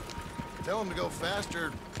down. Tell them to go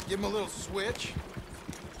faster. Give them a little switch.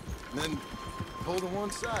 And then pull to one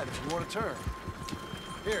side if you want to turn.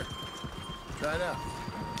 Here. Try it out.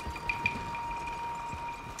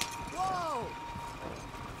 Whoa!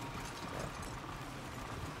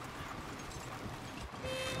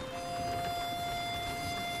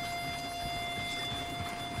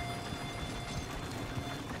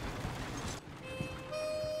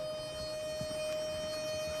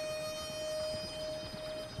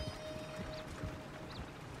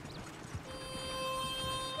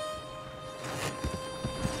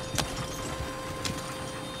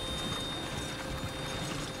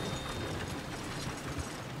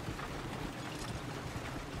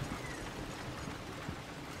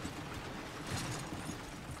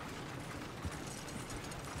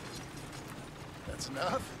 That's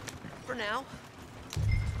enough? For now.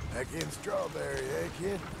 Back in strawberry, eh,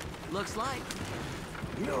 kid? Looks like.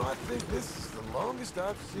 You know, I think this is the longest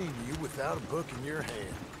I've seen you without a book in your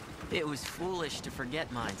hand. It was foolish to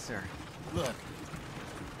forget mine, sir. Look,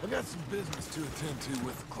 I got some business to attend to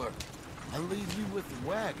with the clerk. I leave you with the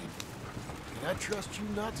wagon. Can I trust you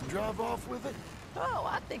not to drive off with it? Oh,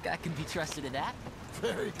 I think I can be trusted in that.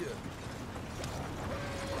 Very good.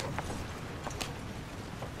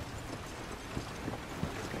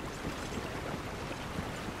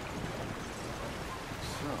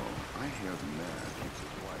 I hear the mayor keeps his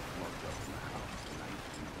wife locked up in the house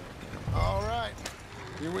tonight. All right,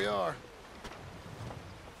 here we are.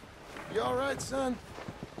 You all right, son?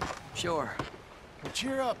 Sure. Well,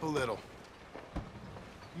 cheer up a little.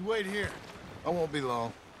 You wait here. I won't be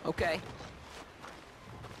long. Okay.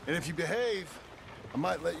 And if you behave, I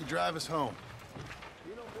might let you drive us home.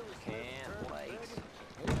 Can't wait.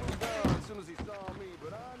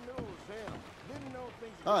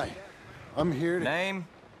 Hi, I'm here to... Name?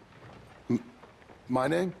 My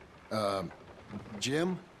name?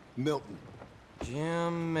 Jim Milton.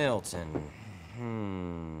 Jim Milton.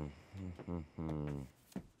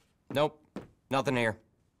 Nope, nothing here.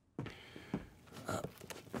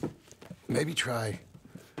 Maybe try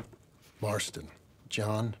Marston.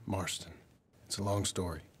 John Marston. It's a long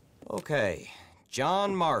story. Okay,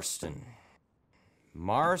 John Marston.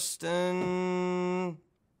 Marston...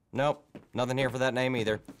 Nope, nothing here for that name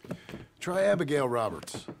either. Try Abigail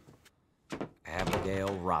Roberts.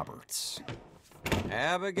 Abigail Roberts.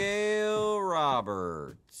 Abigail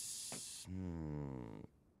Roberts.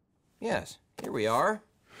 Yes, here we are.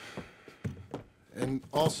 And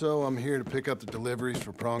also, I'm here to pick up the deliveries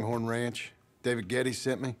for Pronghorn Ranch. David Getty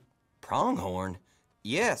sent me. Pronghorn?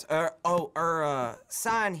 Yes,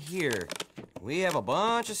 sign here. We have a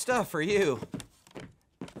bunch of stuff for you.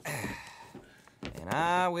 And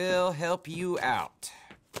I will help you out.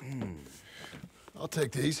 I'll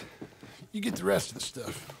take these. You get the rest of the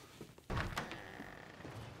stuff.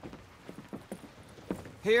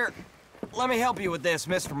 Here, let me help you with this,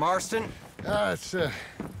 Mr. Marston. It's,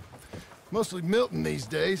 mostly Milton these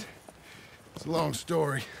days. It's a long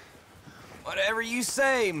story. Whatever you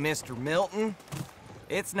say, Mr. Milton.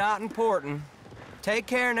 It's not important. Take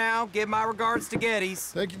care now. Give my regards to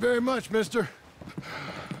Geddes. Thank you very much, mister.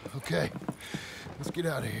 Okay, let's get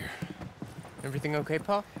out of here. Everything okay,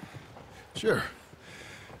 Pa? Sure.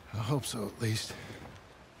 I hope so, at least.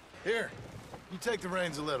 Here, you take the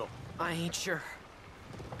reins a little. I ain't sure.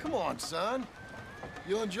 Come on, son.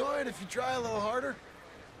 You'll enjoy it if you try a little harder.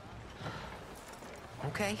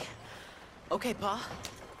 Okay. Okay, Pa.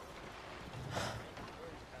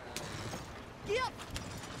 Yep.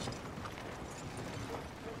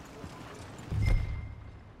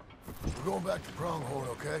 We're going back to Pronghorn,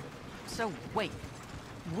 okay? So, wait.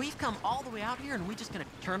 We've come all the way out here and we just gonna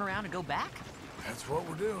turn around and go back? That's what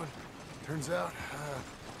we're doing. Turns out,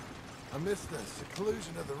 I missed the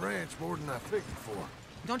seclusion of the ranch more than I figured for.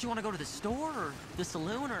 Don't you want to go to the store or the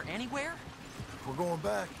saloon or anywhere? We're going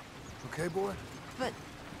back. Okay, boy? But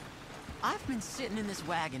I've been sitting in this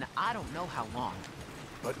wagon I don't know how long.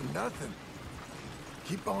 But nothing.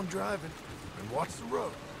 Keep on driving and watch the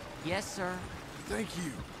road. Yes, sir. Thank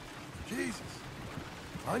you. Jesus.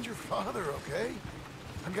 Find your father, okay?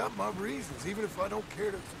 I got my reasons, even if I don't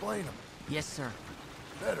care to explain them. Yes, sir.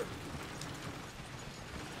 Better.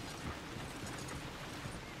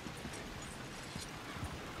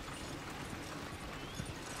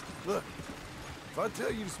 Look, if I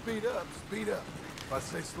tell you to speed up, speed up. If I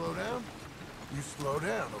say slow down, you slow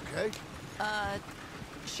down, okay?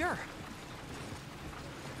 Sure.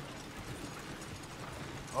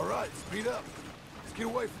 All right, speed up. Let's get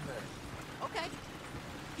away from there. Okay.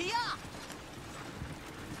 Here!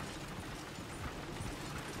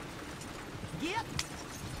 Yep.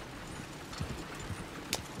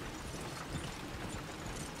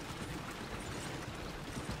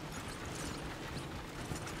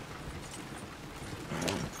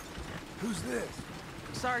 Who's this?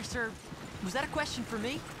 Sorry, sir. Was that a question for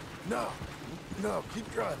me? No. No, keep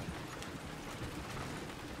driving.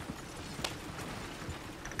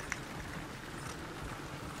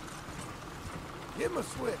 Give him a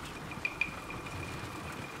switch.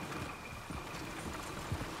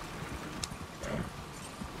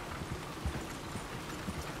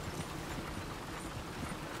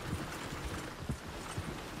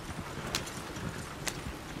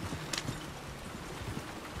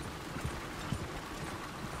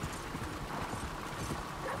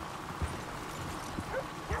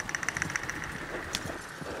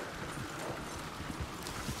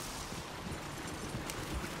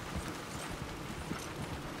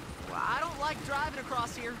 Driving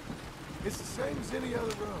across here. It's the same as any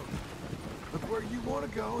other road. Look where you want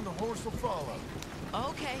to go and the horse will follow.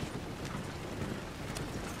 Okay.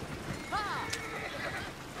 Ah!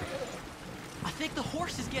 I think the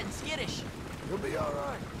horse is getting skittish. He'll be all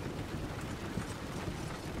right.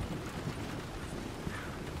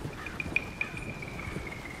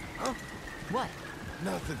 Huh? What?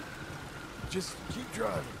 Nothing. Just keep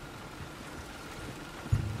driving.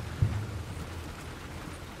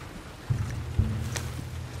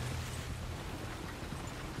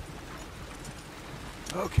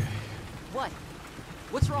 Okay. What?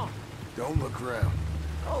 What's wrong? Don't look around.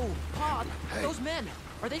 Oh, Pa, hey. Those men,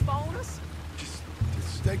 are they following us? Just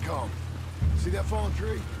stay calm. See that fallen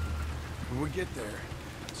tree? When we get there,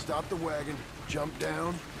 stop the wagon, jump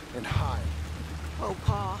down, and hide. Oh,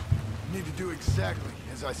 Pa. You need to do exactly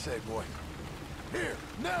as I say, boy. Here,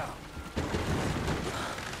 now!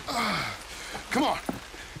 Come on!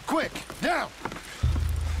 Quick, down!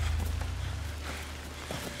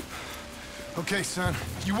 Okay, son,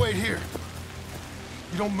 you wait here.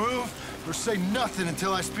 You don't move or say nothing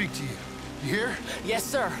until I speak to you. You hear? Yes,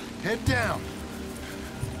 sir. Head down.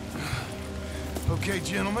 Okay,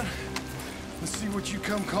 gentlemen. Let's see what you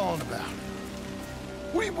come calling about.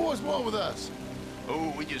 What do you boys want with us?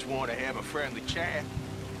 Oh, we just want to have a friendly chat.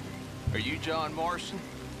 Are you John Morrison?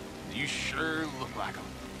 You sure look like him.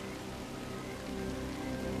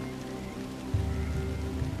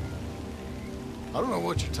 I don't know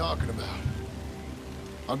what you're talking about.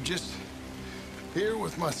 I'm just here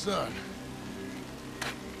with my son.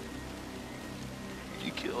 Did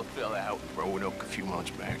you kill a fella out in Roanoke a few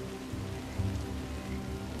months back?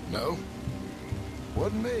 No.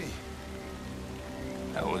 Wasn't me.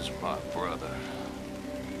 That was my brother.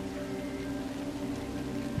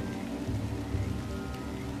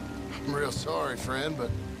 I'm real sorry, friend,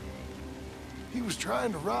 but he was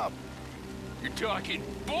trying to rob. You're talking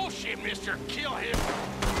bullshit, mister. Kill him.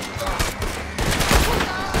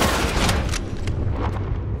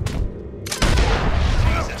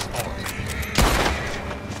 Jesus,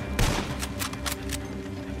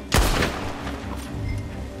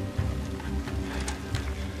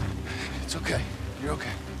 It's okay. You're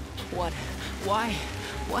okay. What? Why?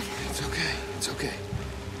 What? It's okay. It's okay.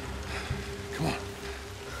 Come on.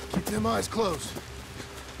 Keep them eyes closed.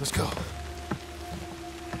 Let's go.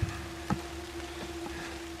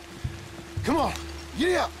 Come on.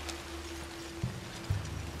 Get up.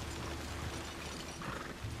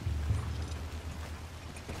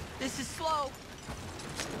 This is slow.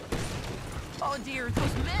 Oh, dear,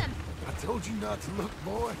 those men. I told you not to look,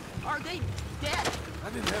 boy. Are they dead? I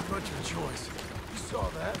didn't have much of a choice. You saw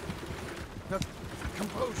that. Now,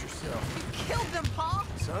 compose yourself. You killed them, Pa.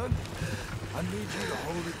 Son, I need you to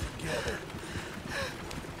hold it together.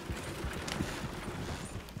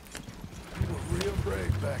 You were real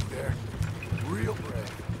brave back there. Real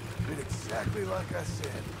brave. Did exactly like I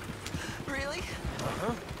said. Really?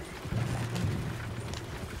 Uh-huh.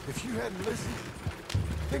 If you hadn't listened,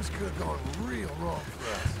 things could have gone real wrong for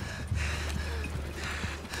us.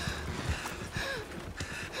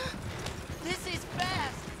 This is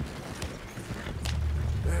fast.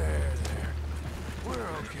 There. We're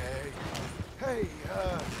okay. Hey,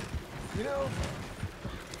 you know,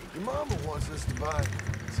 your mama wants us to buy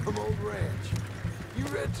some old ranch. You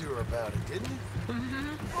read to her about it, didn't you?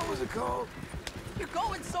 Mm-hmm. What was it called? You're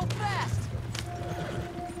going so fast.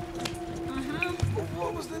 Mm-hmm. Well,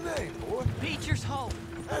 what was the name, boy? Beecher's Hope.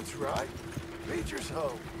 That's right. Beecher's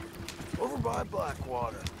Hope. Over by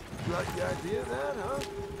Blackwater. You like the idea of that,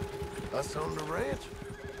 huh? Us on the ranch?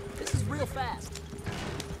 This is real fast.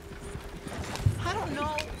 I don't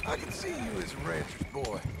know. I can see you as a rancher's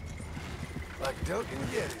boy. Like Duncan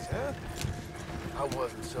Geddes, huh? I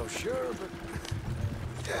wasn't so sure, but...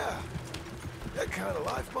 yeah, that kind of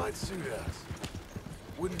life might suit us.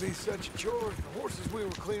 Wouldn't be such a chore if the horses we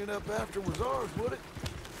were cleaning up after was ours, would it?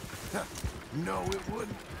 No, it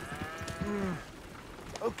wouldn't.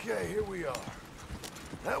 Okay, here we are.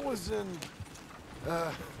 That was an,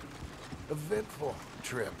 eventful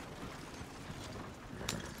trip.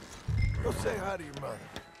 Go say hi to your mother.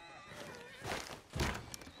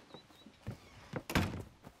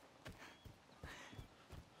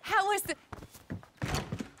 How is the...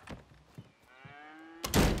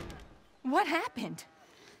 What happened?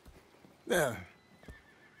 Yeah,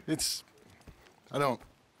 I don't...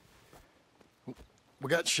 We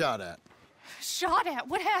got shot at. Shot at?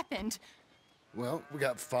 What happened? Well, we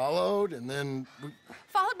got followed, and then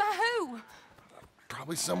Followed by who?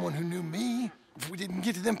 probably someone who knew me. If we didn't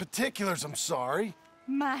get to them particulars, I'm sorry.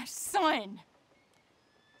 My son.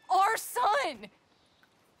 Our son.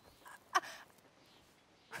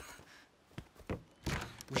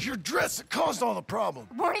 It was your dress that caused all the problem.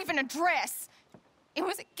 It weren't even a dress. It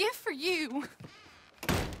was a gift for you.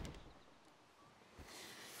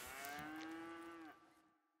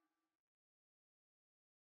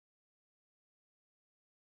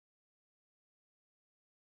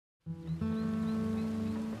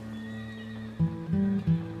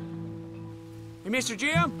 Hey, Mr.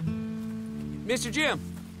 Jim? Mr. Jim?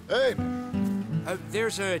 Hey.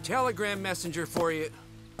 There's a telegram messenger for you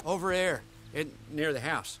over there, near the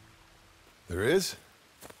house. There is?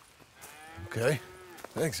 Okay.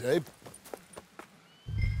 Thanks, Abe.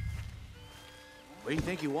 What do you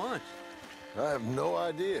think he wants? I have no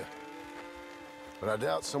idea. But I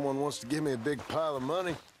doubt someone wants to give me a big pile of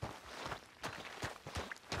money.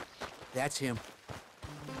 That's him.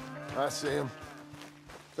 I see him.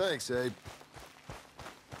 Thanks, Abe.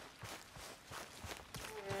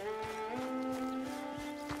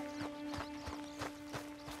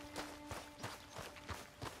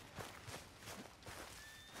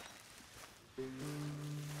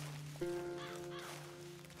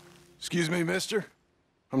 Excuse me, mister.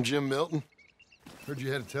 I'm Jim Milton. Heard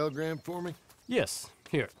you had a telegram for me? Yes.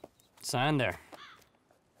 Here. Sign there.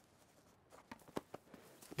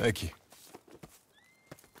 Thank you.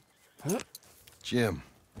 Jim,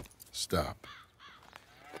 stop.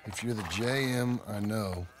 If you're the JM I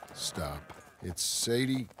know, stop. It's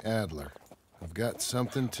Sadie Adler. I've got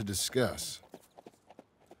something to discuss.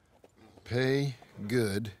 Pay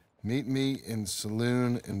good. Meet me in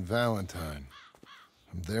saloon in Valentine.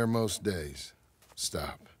 I'm there most days.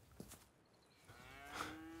 Stop.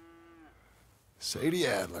 Sadie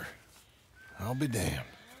Adler. I'll be damned.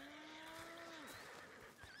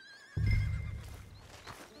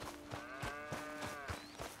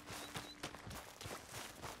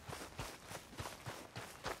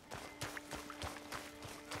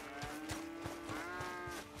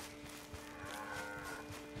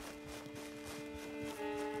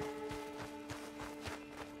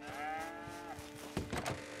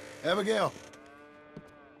 Abigail.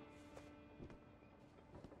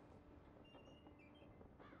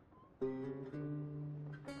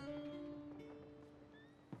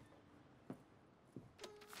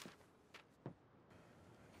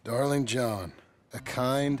 Darling John, a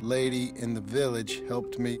kind lady in the village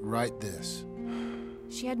helped me write this.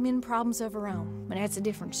 She had men problems of her own, but that's a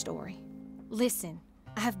different story. Listen,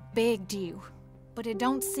 I've begged you, but it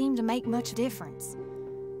don't seem to make much difference.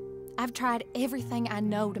 I've tried everything I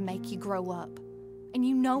know to make you grow up. And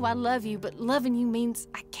you know I love you, but loving you means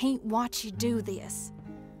I can't watch you do this.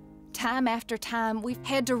 Time after time, we've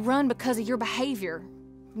had to run because of your behavior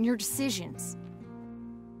and your decisions.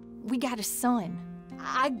 We got a son.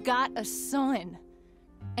 I got a son.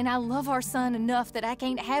 And I love our son enough that I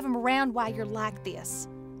can't have him around while you're like this.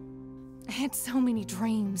 I had so many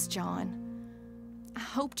dreams, John. I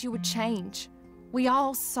hoped you would change. We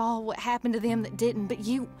all saw what happened to them that didn't, but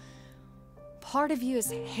you part of you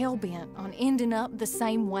is hell-bent on ending up the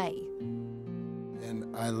same way.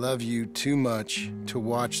 And I love you too much to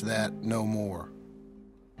watch that no more.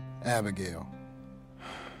 Abigail.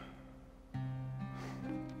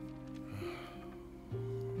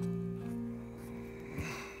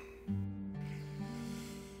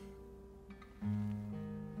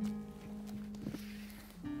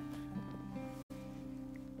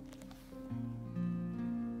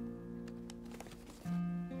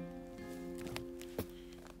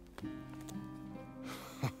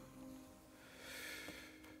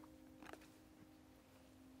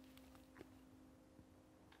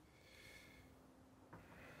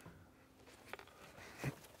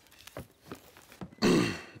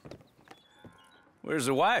 Where's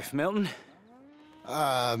the wife, Milton?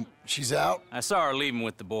 She's out. I saw her leaving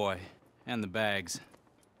with the boy. And the bags.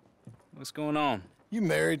 What's going on? You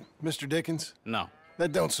married, Mr. Dickens? No.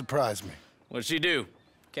 That don't surprise me. What'd she do?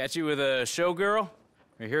 Catch you with a showgirl?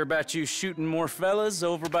 Or hear about you shooting more fellas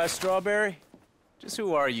over by Strawberry? Just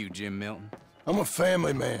who are you, Jim Milton? I'm a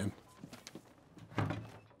family man.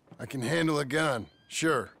 I can handle a gun,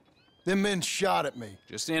 sure. Them men shot at me.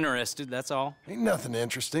 Just interested, that's all. Ain't nothing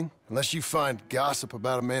interesting, unless you find gossip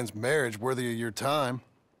about a man's marriage worthy of your time.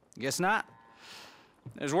 Guess not.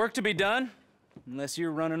 There's work to be done, unless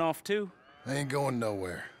you're running off too. I ain't going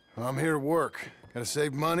nowhere. I'm here to work. Gotta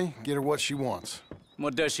save money, get her what she wants.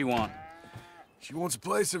 What does she want? She wants a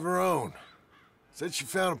place of her own. Said she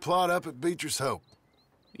found a plot up at Beecher's Hope.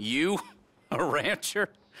 You? A rancher?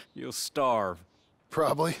 You'll starve.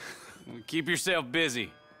 Probably. Keep yourself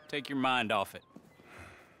busy. Take your mind off it.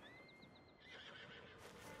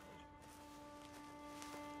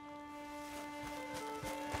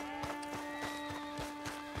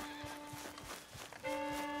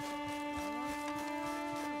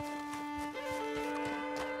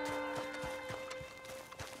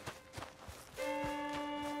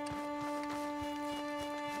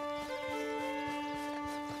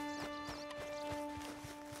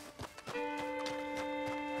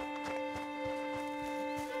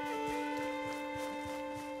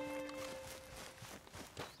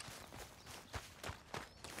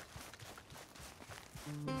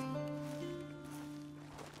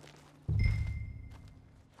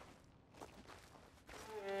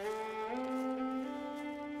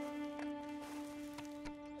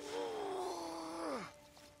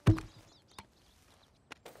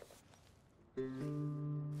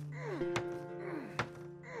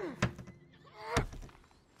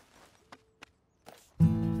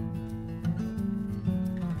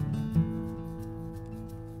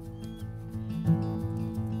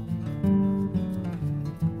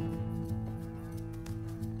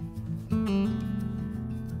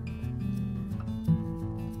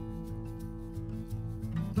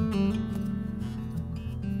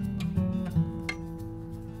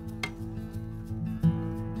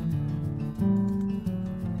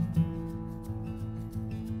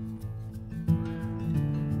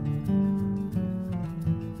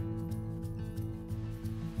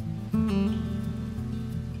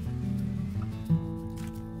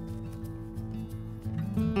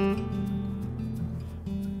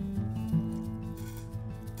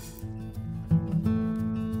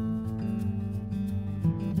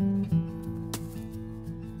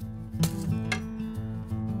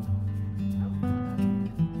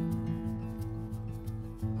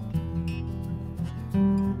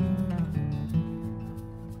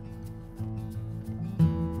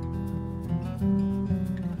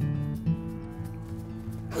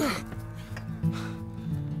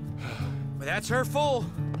 That's her full.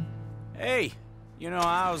 Hey, you know,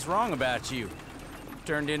 I was wrong about you.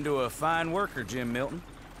 Turned into a fine worker, Jim Milton.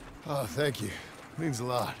 Oh, thank you. Means a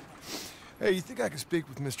lot. Hey, you think I could speak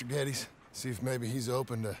with Mr. Geddes? See if maybe he's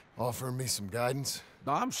open to offering me some guidance?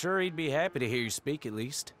 I'm sure he'd be happy to hear you speak, at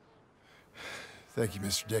least. Thank you,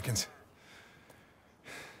 Mr. Dickens.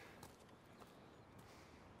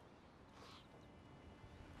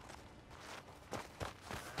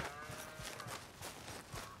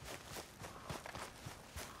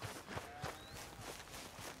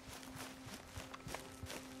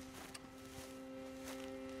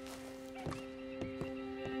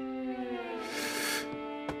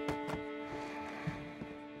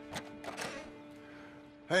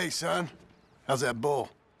 Hey, son. How's that bull?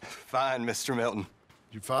 Fine, Mr. Milton.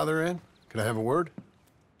 Your father in? Can I have a word?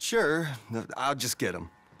 Sure. I'll just get him.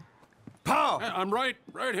 Pa! I'm right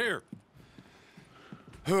here.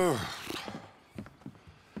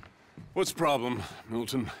 What's the problem,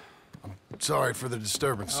 Milton? Sorry for the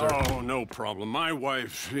disturbance, sir. Oh, no problem. My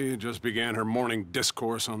wife, she just began her morning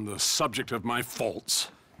discourse on the subject of my faults.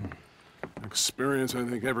 Experience I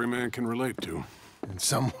think every man can relate to. In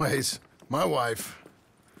some ways, my wife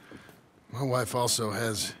also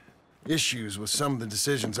has issues with some of the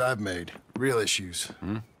decisions I've made. Real issues.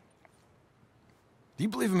 Hmm? Do you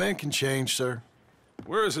believe a man can change, sir?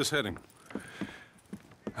 Where is this heading?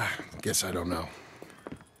 Guess I don't know.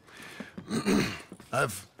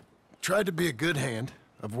 I've tried to be a good hand.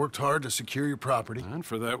 I've worked hard to secure your property. And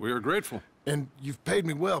for that, we are grateful. And you've paid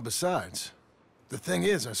me well, besides. The thing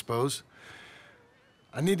is, I suppose,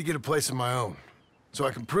 I need to get a place of my own, so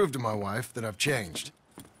I can prove to my wife that I've changed.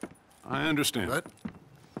 I understand. But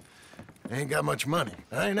I ain't got much money.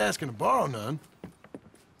 I ain't asking to borrow none.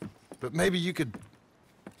 But maybe you could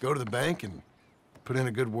go to the bank and put in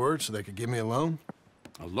a good word so they could give me a loan?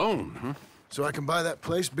 A loan, huh? So I can buy that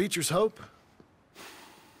place, Beecher's Hope?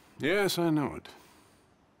 Yes, I know it.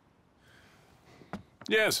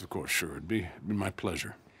 Yes, of course, sure. It'd be my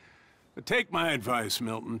pleasure. But take my advice,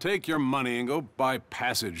 Milton. Take your money and go buy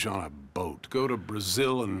passage on a boat. Go to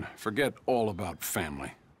Brazil and forget all about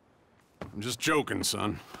family. I'm just joking,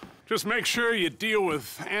 son. Just make sure you deal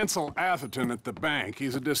with Ansel Atherton at the bank.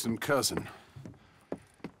 He's a distant cousin.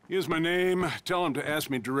 Here's my name. Tell him to ask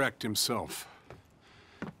me direct himself.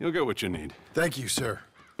 You'll get what you need. Thank you, sir.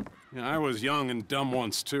 Yeah, I was young and dumb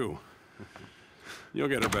once, too. You'll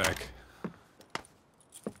get it back.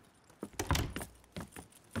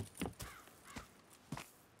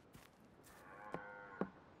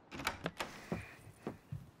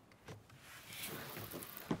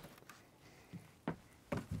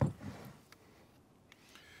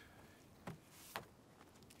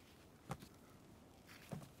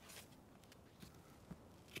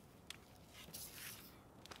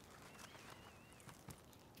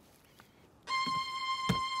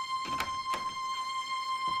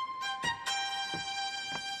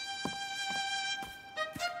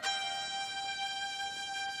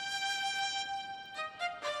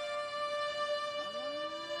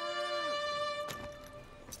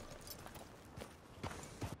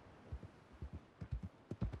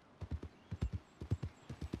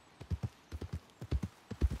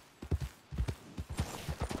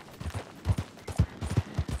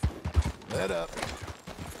 Let up.